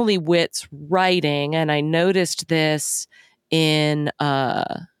Emily Witt's writing, and I noticed this in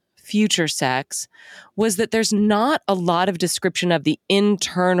Future Sex, was that there's not a lot of description of the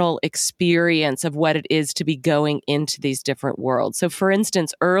internal experience of what it is to be going into these different worlds. So for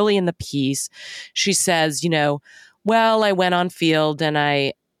instance, early in the piece, she says, well, I went on Field and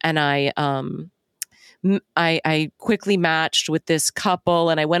I quickly matched with this couple,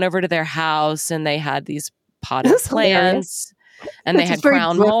 and I went over to their house, and they had these potted plants, and they had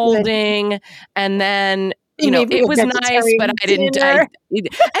crown molding, and then it was nice, but I didn't. And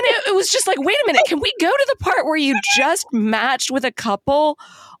it was just like, wait a minute, can we go to the part where you just matched with a couple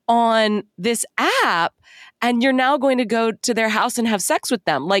on this app? And you're now going to go to their house and have sex with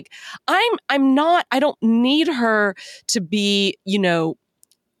them. Like, I don't need her to be, it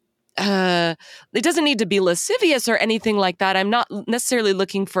doesn't need to be lascivious or anything like that. I'm not necessarily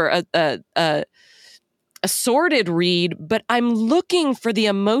looking for a sordid read, but I'm looking for the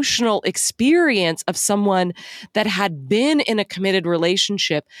emotional experience of someone that had been in a committed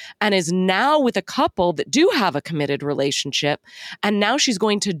relationship and is now with a couple that do have a committed relationship. And now she's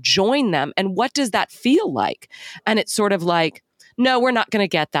going to join them. And what does that feel like? And it's sort of like, no, we're not going to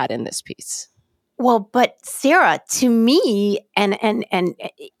get that in this piece. Well, but Sarah, to me, and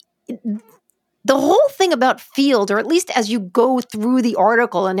the whole thing about Field, or at least as you go through the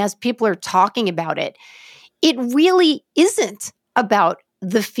article and as people are talking about it, it really isn't about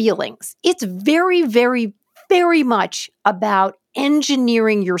the feelings. It's very, very, very much about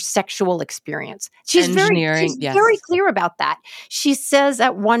engineering your sexual experience. She's very clear about that. She says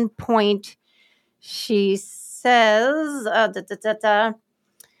at one point,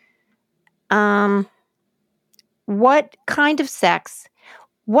 what kind of sex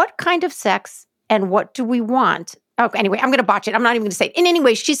and what do we want? Okay, anyway, I'm going to botch it. I'm not even going to say it. In any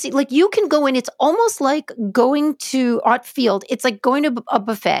way, she's like, you can go in. It's almost like going to Art Field. It's like going to a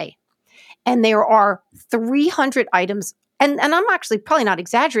buffet, and there are 300 items. And I'm actually probably not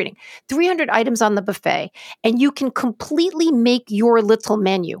exaggerating. 300 items on the buffet, and you can completely make your little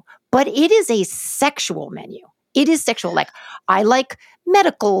menu. But it is a sexual menu. It is sexual. Like, I like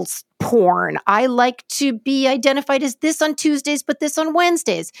medical porn. I like to be identified as this on Tuesdays, but this on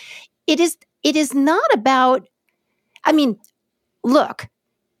Wednesdays. It is not about, I mean, look,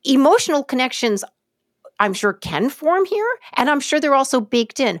 emotional connections, I'm sure can form here, and I'm sure they're also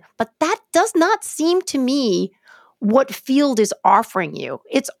baked in. But that does not seem to me what Field is offering you.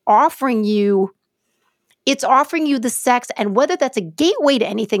 It's offering you the sex, and whether that's a gateway to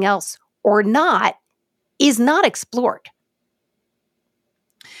anything else or not is not explored.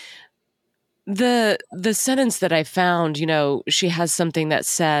 The sentence that I found, she has something that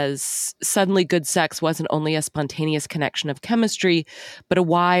says, suddenly good sex wasn't only a spontaneous connection of chemistry, but a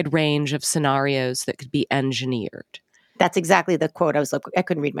wide range of scenarios that could be engineered. That's exactly the quote. I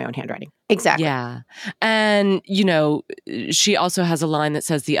couldn't read my own handwriting. Exactly. Yeah. And, she also has a line that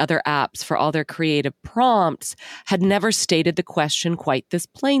says the other apps, for all their creative prompts, had never stated the question quite this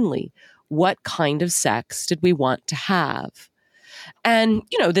plainly. What kind of sex did we want to have? And,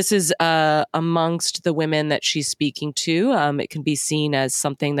 this is amongst the women that she's speaking to. It can be seen as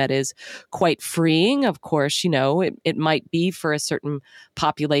something that is quite freeing. Of course, it might be for a certain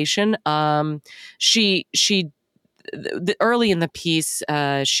population. Early in the piece,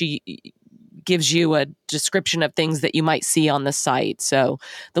 she gives you a description of things that you might see on the site. So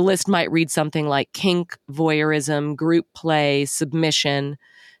the list might read something like kink, voyeurism, group play, submission,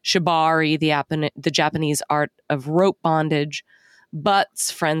 shibari, the Japanese art of rope bondage, butts,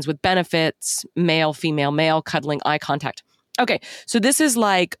 friends with benefits, male, female, male, cuddling, eye contact. Okay, so this is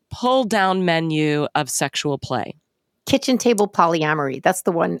like pull down menu of sexual play. Kitchen table polyamory. That's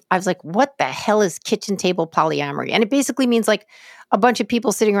the one. I was like, what the hell is kitchen table polyamory? And it basically means like a bunch of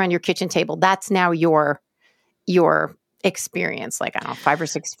people sitting around your kitchen table. That's now your experience. Like, I don't know, 5 or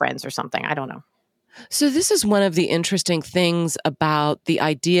 6 friends or something. I don't know. So this is one of the interesting things about the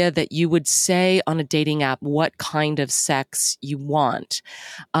idea that you would say on a dating app what kind of sex you want.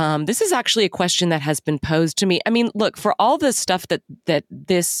 This is actually a question that has been posed to me. I mean, look, for all the stuff that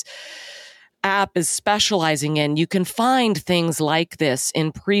this app is specializing in, you can find things like this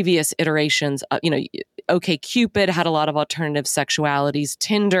in previous iterations. OkCupid had a lot of alternative sexualities.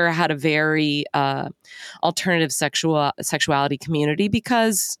 Tinder had a very alternative sexuality community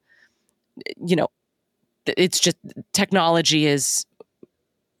because, it's just technology is,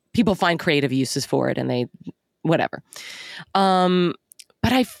 people find creative uses for it and they, whatever. But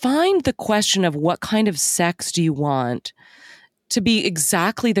I find the question of what kind of sex do you want to be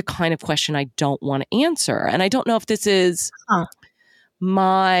exactly the kind of question I don't want to answer. And I don't know if this is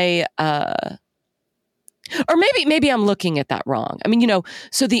my, or maybe I'm looking at that wrong. I mean,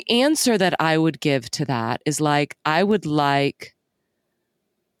 so the answer that I would give to that is like, I would like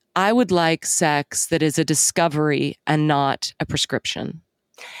sex that is a discovery and not a prescription.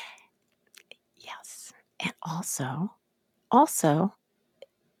 Yes. And also,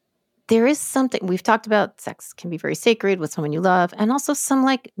 there is something, we've talked about sex can be very sacred with someone you love, and also some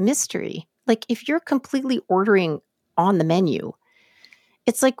like mystery. Like if you're completely ordering on the menu,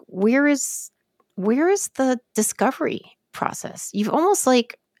 it's like, where is the discovery process? You've almost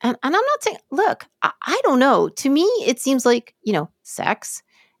like, and I'm not saying, look, I don't know. To me, it seems like, sex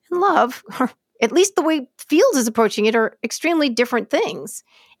and love, or at least the way Fields is approaching it, are extremely different things.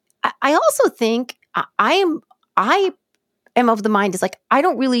 I also think I am of the mind is like, I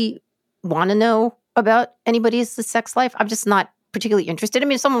don't really want to know about anybody's sex life. I'm just not particularly interested. I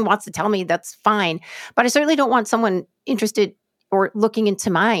mean, if someone wants to tell me, that's fine. But I certainly don't want someone interested or looking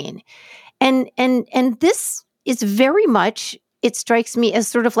into mine. And this is very much, it strikes me as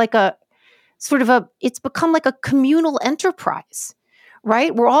sort of it's become like a communal enterprise,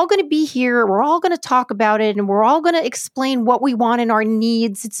 right? We're all going to be here. We're all going to talk about it, and we're all going to explain what we want and our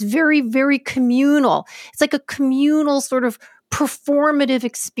needs. It's very, very communal. It's like a communal sort of performative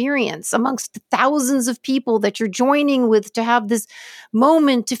experience amongst thousands of people that you're joining with to have this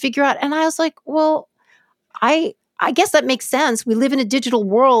moment to figure out. And I was like, well, I guess that makes sense. We live in a digital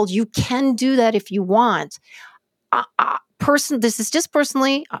world. You can do that if you want. This is just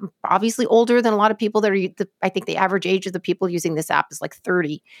personally, I'm obviously older than a lot of people that are, I think the average age of the people using this app is like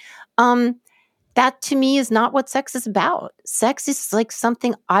 30. That to me is not what sex is about. Sex is like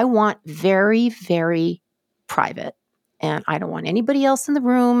something I want very, very private. And I don't want anybody else in the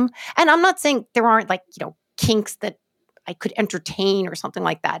room. And I'm not saying there aren't like, kinks that I could entertain or something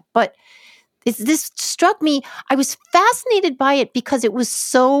like that. But this struck me. I was fascinated by it because it was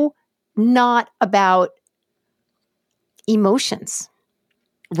so not about emotions.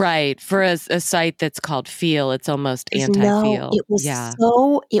 Right. For a site that's called Feel, it's almost anti-Feel.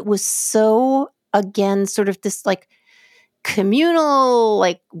 No, it was so, again, sort of this like communal,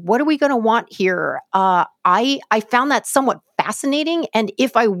 like, what are we going to want here? I found that somewhat fascinating. And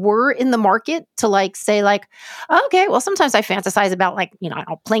if I were in the market to like say like, okay, well, sometimes I fantasize about like,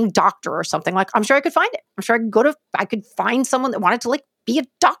 playing doctor or something, like, I'm sure I could find it. I'm sure I could find someone that wanted to like be a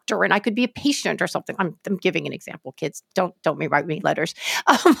doctor and I could be a patient or something. I'm giving an example, kids. Don't write me letters.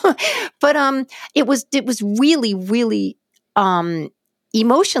 But it was really, really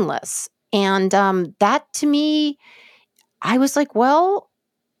emotionless. And that to me, I was like, well,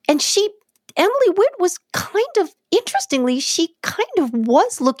 and Emily Witt was kind of, interestingly, she kind of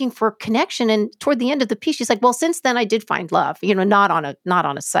was looking for connection. And toward the end of the piece, she's like, well, since then I did find love, not on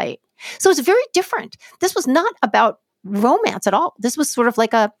a site. So it's very different. This was not about romance at all. This was sort of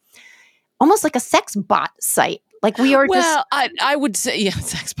like almost like a sex bot site. Like we are I would say, yeah,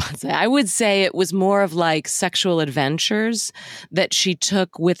 sex bots. I would say it was more of like sexual adventures that she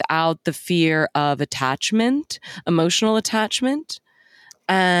took without the fear of attachment, emotional attachment.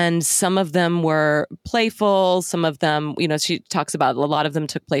 And some of them were playful. Some of them, she talks about a lot of them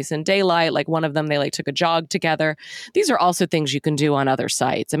took place in daylight. Like one of them, they like took a jog together. These are also things you can do on other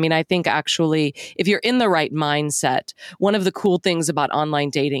sites. I mean, I think actually, if you're in the right mindset, one of the cool things about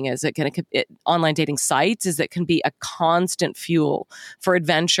online dating is online dating sites is it can be a constant fuel for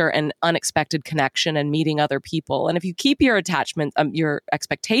adventure and unexpected connection and meeting other people. And if you keep your attachment, your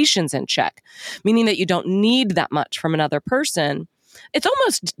expectations in check, meaning that you don't need that much from another person, it's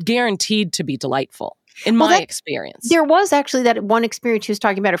almost guaranteed to be delightful. In my experience. There was actually that one experience she was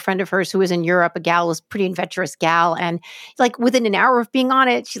talking about, a friend of hers who was in Europe, a gal, was a pretty adventurous gal. And like within an hour of being on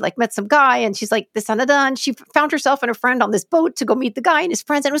it, she like met some guy and she's like this and that. And she found herself and a friend on this boat to go meet the guy and his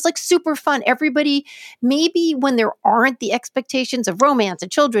friends. And it was like super fun. Everybody, maybe when there aren't the expectations of romance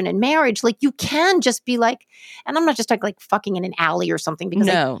and children and marriage, like you can just be like, and I'm not just talking like fucking in an alley or something, because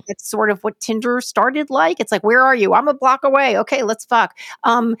that's sort of what Tinder started like. It's like, where are you? I'm a block away. Okay, let's fuck.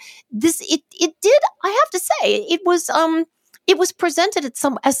 It did, I have to say, it was presented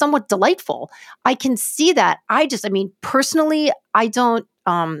as somewhat delightful. I can see that. Personally, I don't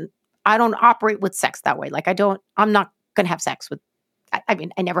operate with sex that way. Like I'm not going to have sex with, I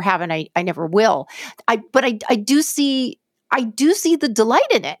never have, and I never will. But I do see the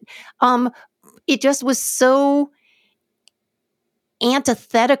delight in it. It just was so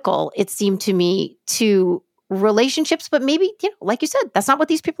antithetical, it seemed to me, to relationships, but maybe, like you said, that's not what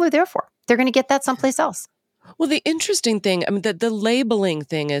these people are there for. They're going to get that someplace else. Well, the interesting thing, the labeling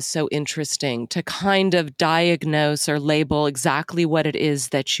thing is so interesting, to kind of diagnose or label exactly what it is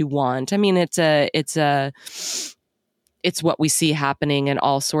that you want. I mean, it's what we see happening in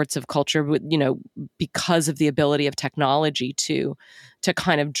all sorts of culture, because of the ability of technology to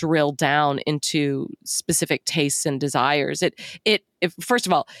kind of drill down into specific tastes and desires. First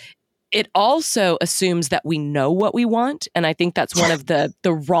of all, it also assumes that we know what we want. And I think that's one of the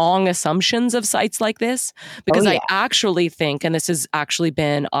wrong assumptions of sites like this, because I actually think, and this has actually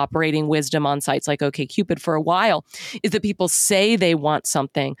been operating wisdom on sites like OkCupid for a while, is that people say they want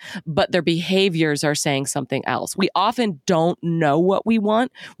something, but their behaviors are saying something else. We often don't know what we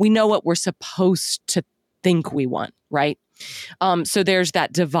want. We know what we're supposed to think we want, right? So there's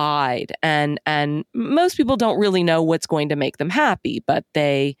that divide, and most people don't really know what's going to make them happy, but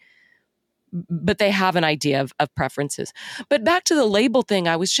they have an idea of preferences. But back to the label thing,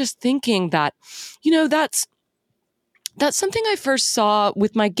 I was just thinking that, that's something I first saw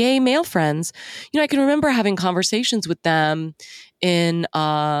with my gay male friends. I can remember having conversations with them in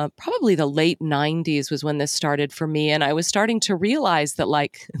probably the late 90s was when this started for me. And I was starting to realize that,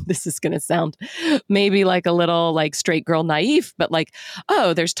 like, this is going to sound maybe like a little like straight girl naive, but like,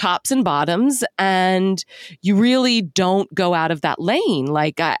 oh, there's tops and bottoms and you really don't go out of that lane.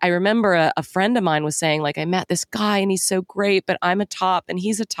 Like I remember a friend of mine was saying, like, I met this guy and he's so great, but I'm a top and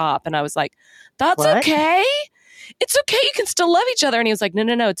he's a top. And I was like, that's what? Okay. It's okay. You can still love each other. And he was like,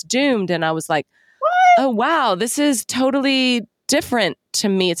 no, it's doomed. And I was like, what? Oh, wow, this is totally different to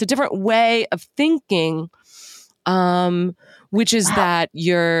me. It's a different way of thinking, which is that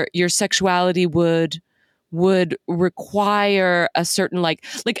your sexuality would require a certain like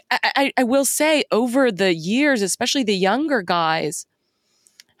I will say, over the years, especially the younger guys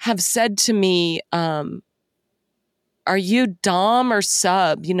have said to me, are you dom or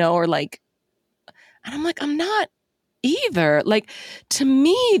sub, or like, and I'm like, I'm not either. Like, to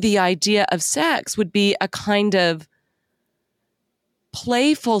me, the idea of sex would be a kind of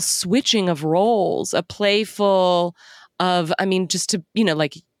playful switching of roles, a playful of, just to,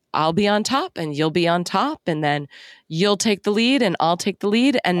 like, I'll be on top and you'll be on top, and then you'll take the lead and I'll take the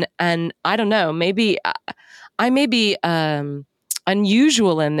lead. And I don't know, maybe I may be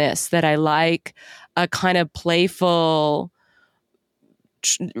unusual in this, that I like a kind of playful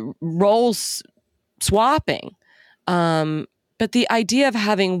roles swapping. But the idea of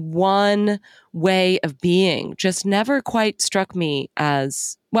having one way of being just never quite struck me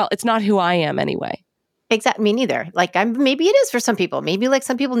as, well, it's not who I am anyway. Exactly. Me neither. Like maybe it is for some people. Maybe like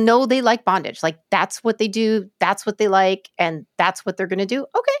some people know they like bondage. Like that's what they do. That's what they like, and that's what they're going to do.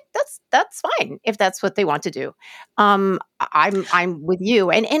 Okay, that's fine if that's what they want to do. I'm with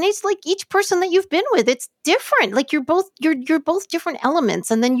you, and it's like each person that you've been with, it's different. Like you're both different elements,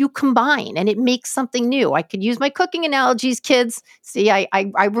 and then you combine, and it makes something new. I could use my cooking analogies, kids. See,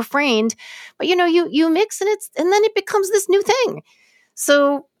 I refrained, but you mix, and then it becomes this new thing.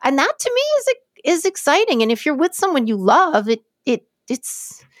 So, and that to me is exciting. And if you're with someone you love,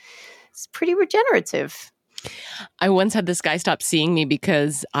 it's pretty regenerative. I once had this guy stop seeing me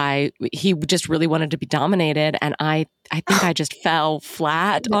because he just really wanted to be dominated, and I think I just fell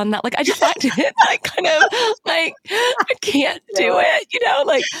flat on that. Like I just I kind of like I can't do it,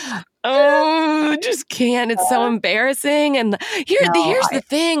 like just can't. It's so embarrassing. And here's the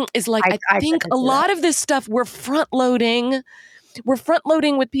thing: is like I think a lot of this stuff we're front loading. We're front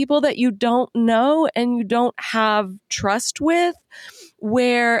loading with people that you don't know and you don't have trust with,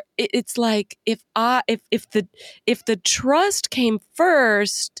 where it's like if the trust came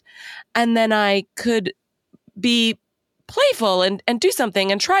first and then I could be playful and do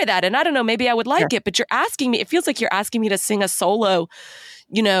something and try that. And I don't know, maybe I would like it, but it feels like you're asking me to sing a solo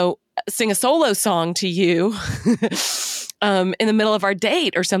song to you in the middle of our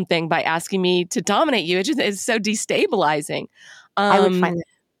date or something by asking me to dominate you. It's so destabilizing. I would find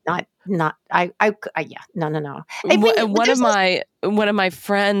that no. One of my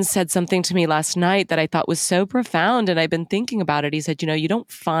friends said something to me last night that I thought was so profound, and I've been thinking about it. He said, you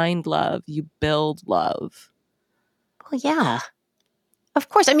don't find love, you build love. Well, yeah. Of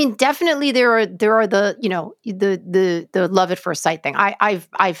course. I mean, definitely there are the, the love at first sight thing.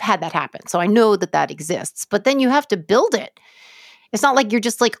 I've had that happen. So I know that exists. But then you have to build it. It's not like you're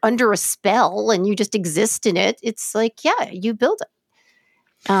just like under a spell and you just exist in it. It's like, yeah, you build it.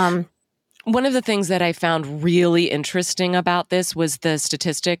 One of the things that I found really interesting about this was the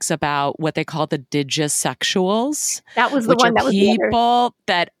statistics about what they call the digisexuals. That was the one that was people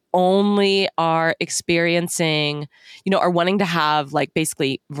that only are experiencing, are wanting to have like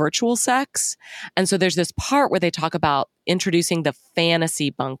basically virtual sex. And so there's this part where they talk about introducing the fantasy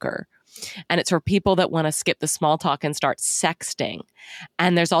bunker. And it's for people that want to skip the small talk and start sexting.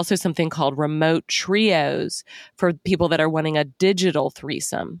 And there's also something called remote trios for people that are wanting a digital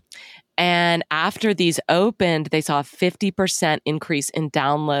threesome. And after these opened, they saw a 50% increase in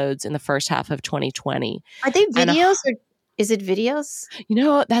downloads in the first half of 2020. Are they videos or is it videos?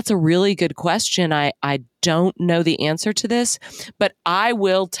 That's a really good question. I don't know the answer to this, but I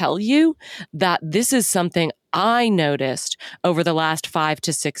will tell you that this is something I noticed over the last 5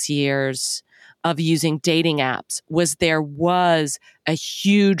 to 6 years of using dating apps. There was a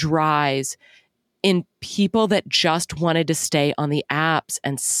huge rise in people that just wanted to stay on the apps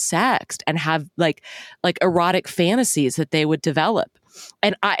and sext and have like erotic fantasies that they would develop.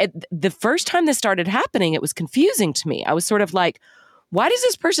 And the first time this started happening, it was confusing to me. I was sort of like, why does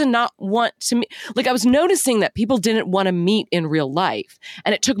this person not want to meet? Like I was noticing that people didn't want to meet in real life.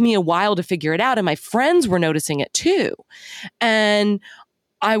 And it took me a while to figure it out. And my friends were noticing it too. And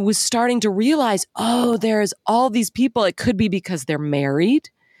I was starting to realize, there's all these people. It could be because they're married.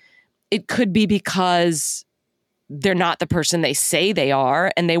 It could be because they're not the person they say they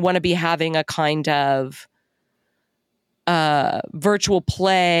are. And they want to be having a kind of virtual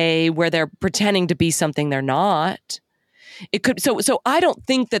play where they're pretending to be something they're not. It could so I don't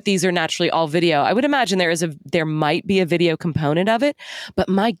think that these are naturally all video. I would imagine there might be a video component of it, but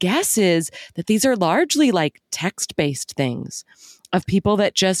my guess is that these are largely like text-based things of people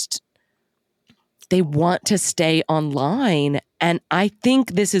that just they want to stay online. And I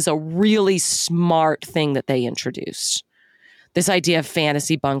think this is a really smart thing that they introduced. This idea of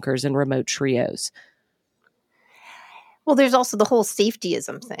fantasy bunkers and remote trios. Well, there's also the whole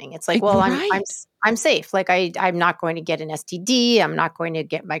safetyism thing. It's like, well, right. I'm safe. Like I'm not going to get an STD. I'm not going to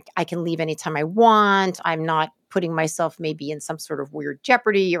get I can leave anytime I want. I'm not putting myself maybe in some sort of weird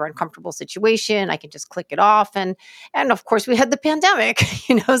jeopardy or uncomfortable situation. I can just click it off. And of course we had the pandemic,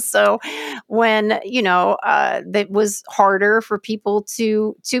 so when, that was harder for people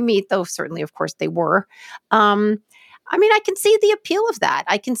to meet, though certainly, of course, they were. I can see the appeal of that.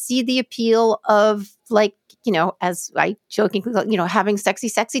 I can see the appeal of like, as I jokingly, having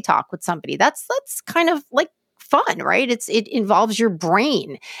sexy talk with somebody. That's kind of like fun, right? It involves your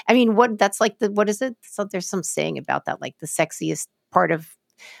brain. I mean, what is it? So there's some saying about that, like the sexiest part of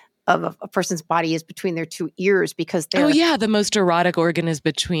of a person's body is between their two ears because Oh they're yeah, the most erotic organ is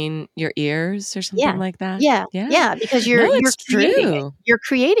between your ears or something yeah. like that. Yeah. Yeah. Yeah. Because No, you're it's creating it. true. You're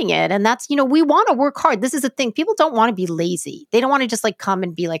creating it. And that's, we want to work hard. This is the thing. People don't want to be lazy. They don't want to just like come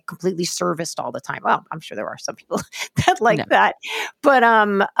and be like completely serviced all the time. Well, I'm sure there are some people that like No. that. But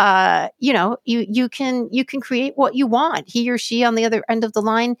you can create what you want. He or she on the other end of the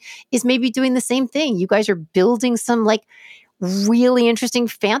line is maybe doing the same thing. You guys are building some like really interesting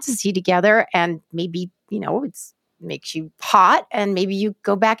fantasy together, and maybe, it's makes you hot, and maybe you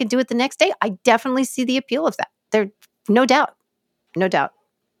go back and do it the next day. I definitely see the appeal of that. There, no doubt. No doubt.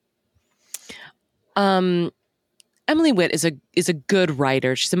 Emily Witt is a good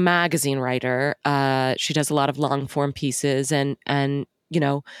writer. She's a magazine writer. She does a lot of long form pieces, and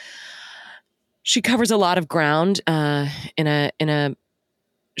she covers a lot of ground in a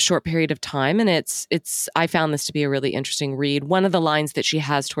short period of time. And I found this to be a really interesting read. One of the lines that she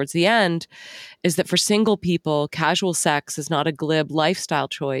has towards the end is that for single people, casual sex is not a glib lifestyle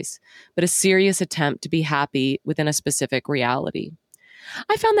choice, but a serious attempt to be happy within a specific reality.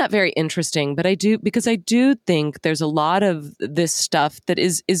 I found that very interesting, but I do think there's a lot of this stuff that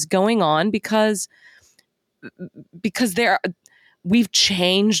is going on because we've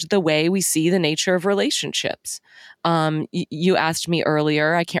changed the way we see the nature of relationships. You asked me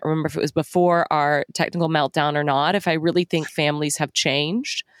earlier, I can't remember if it was before our technical meltdown or not, if I really think families have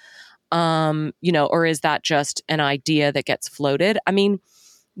changed, or is that just an idea that gets floated? I mean,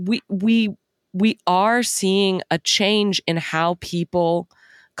 we are seeing a change in how people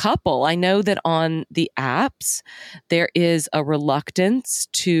couple. I know that on the apps, there is a reluctance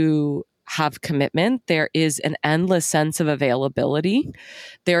to have commitment. There is an endless sense of availability.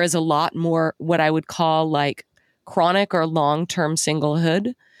 There is a lot more what I would call like chronic or long-term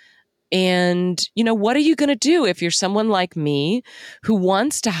singlehood. And, what are you going to do if you're someone like me who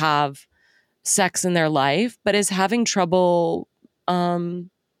wants to have sex in their life, but is having trouble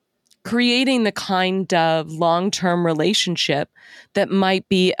creating the kind of long-term relationship that might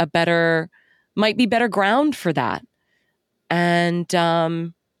be better ground for that?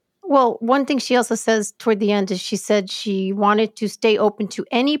 And, well, one thing she also says toward the end is she said she wanted to stay open to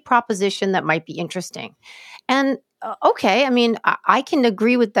any proposition that might be interesting. And okay, I mean, I can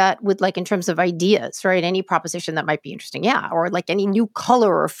agree with that with like in terms of ideas, right? Any proposition that might be interesting. Yeah. Or like any new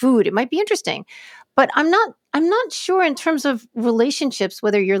color or food, it might be interesting. But I'm not sure in terms of relationships,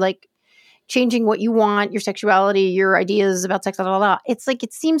 whether you're like changing what you want, your sexuality, your ideas about sex, blah, blah, blah. It's like,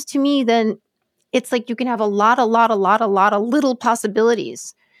 it seems to me then it's like you can have a lot of little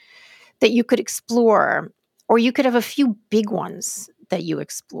possibilities that you could explore, or you could have a few big ones that you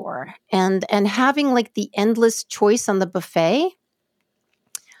explore, and having like the endless choice on the buffet.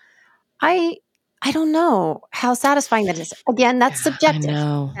 I don't know how satisfying that is. Again, that's subjective.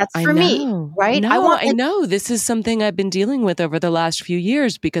 That's for me, right? I know. This is something I've been dealing with over the last few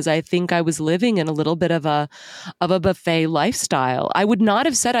years because I think I was living in a little bit of a buffet lifestyle. I would not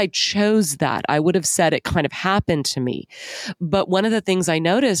have said I chose that. I would have said it kind of happened to me. But one of the things I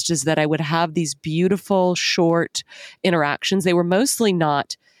noticed is that I would have these beautiful short interactions. They were mostly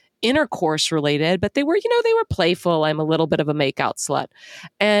not intercourse related, but they were playful. I'm a little bit of a makeout slut.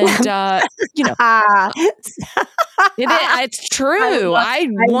 And, it's true. I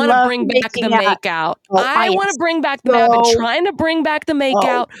want to bring back the makeout. I want to bring back the I've been trying to bring back the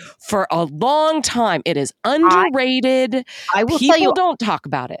makeout for a long time. It is underrated. I will People tell you, don't talk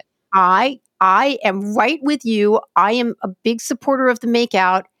about it. I am right with you. I am a big supporter of the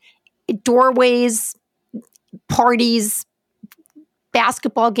makeout. Doorways, parties,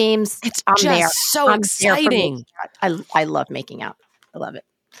 basketball games. It's I'm just there. so I'm exciting. I love making out. I love it.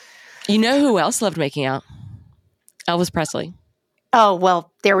 You know who else loved making out? Elvis Presley. Oh,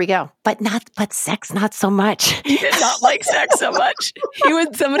 well, there we go. But sex, not so much. He did not like sex so much.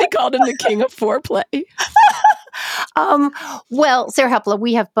 Somebody called him the king of foreplay. Well, Sarah Hepola,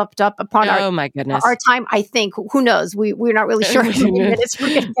 we have bumped up upon my goodness, our time. I think, who knows? We're not really sure how many minutes we're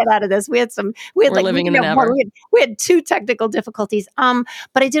going to get out of this. We had living in an hour. We had two technical difficulties.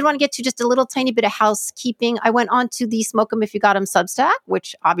 But I did want to get to just a little tiny bit of housekeeping. I went on to the Smoke 'em If You Got 'em Substack,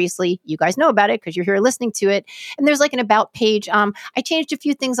 which obviously you guys know about it because you're here listening to it. And there's like an about page. I changed a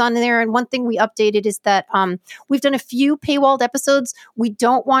few things on there, and one thing we updated is that we've done a few paywalled episodes. We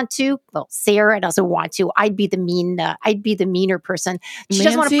don't want to. Well, Sarah doesn't want to. I'd be the meaner person.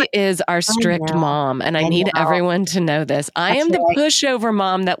 Nancy is our strict mom, and I need everyone to know this. I am the pushover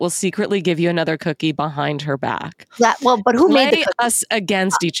mom that will secretly give you another cookie behind her back. But who made us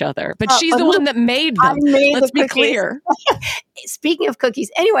against each other? But she's the one that made them. Let's be clear. Speaking of cookies,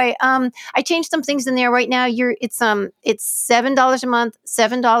 anyway, I changed some things in there. Right now, it's $7 a month,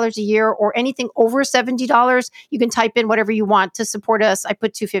 $7 a year or anything over $70, you can type in whatever you want to support us. I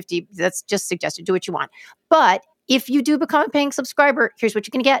put $2.50. That's just suggested. Do what you want. But if you do become a paying subscriber, here's what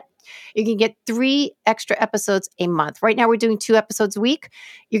you're going to get. You're going to get 3 extra episodes a month. Right now, we're doing 2 episodes a week.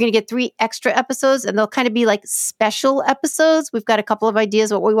 You're going to get 3 extra episodes, and they'll kind of be like special episodes. We've got a couple of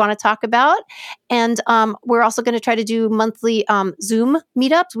ideas what we want to talk about. And we're also going to try to do monthly Zoom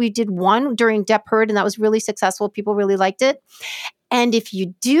meetups. We did one during Depp Heard, and that was really successful. People really liked it. And if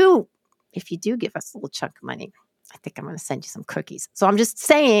you do give us a little chunk of money, I think I'm going to send you some cookies. So I'm just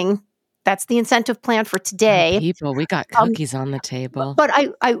saying, that's the incentive plan for today. People, we got cookies on the table. But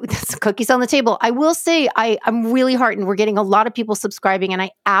that's cookies on the table. I will say I'm really heartened. We're getting a lot of people subscribing, and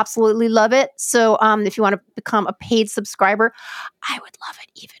I absolutely love it. So if you want to become a paid subscriber, I would love it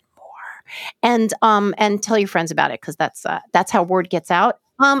even more. And tell your friends about it, because that's how word gets out.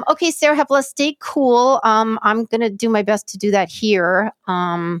 Okay, Sarah Hepola, stay cool. I'm going to do my best to do that here.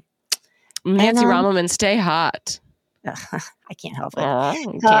 Nancy Rommelmann, stay hot. I can't help it.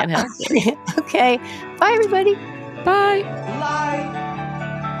 Can't help it. Okay. Bye, everybody. Bye. Light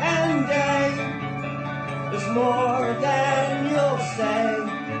and day is more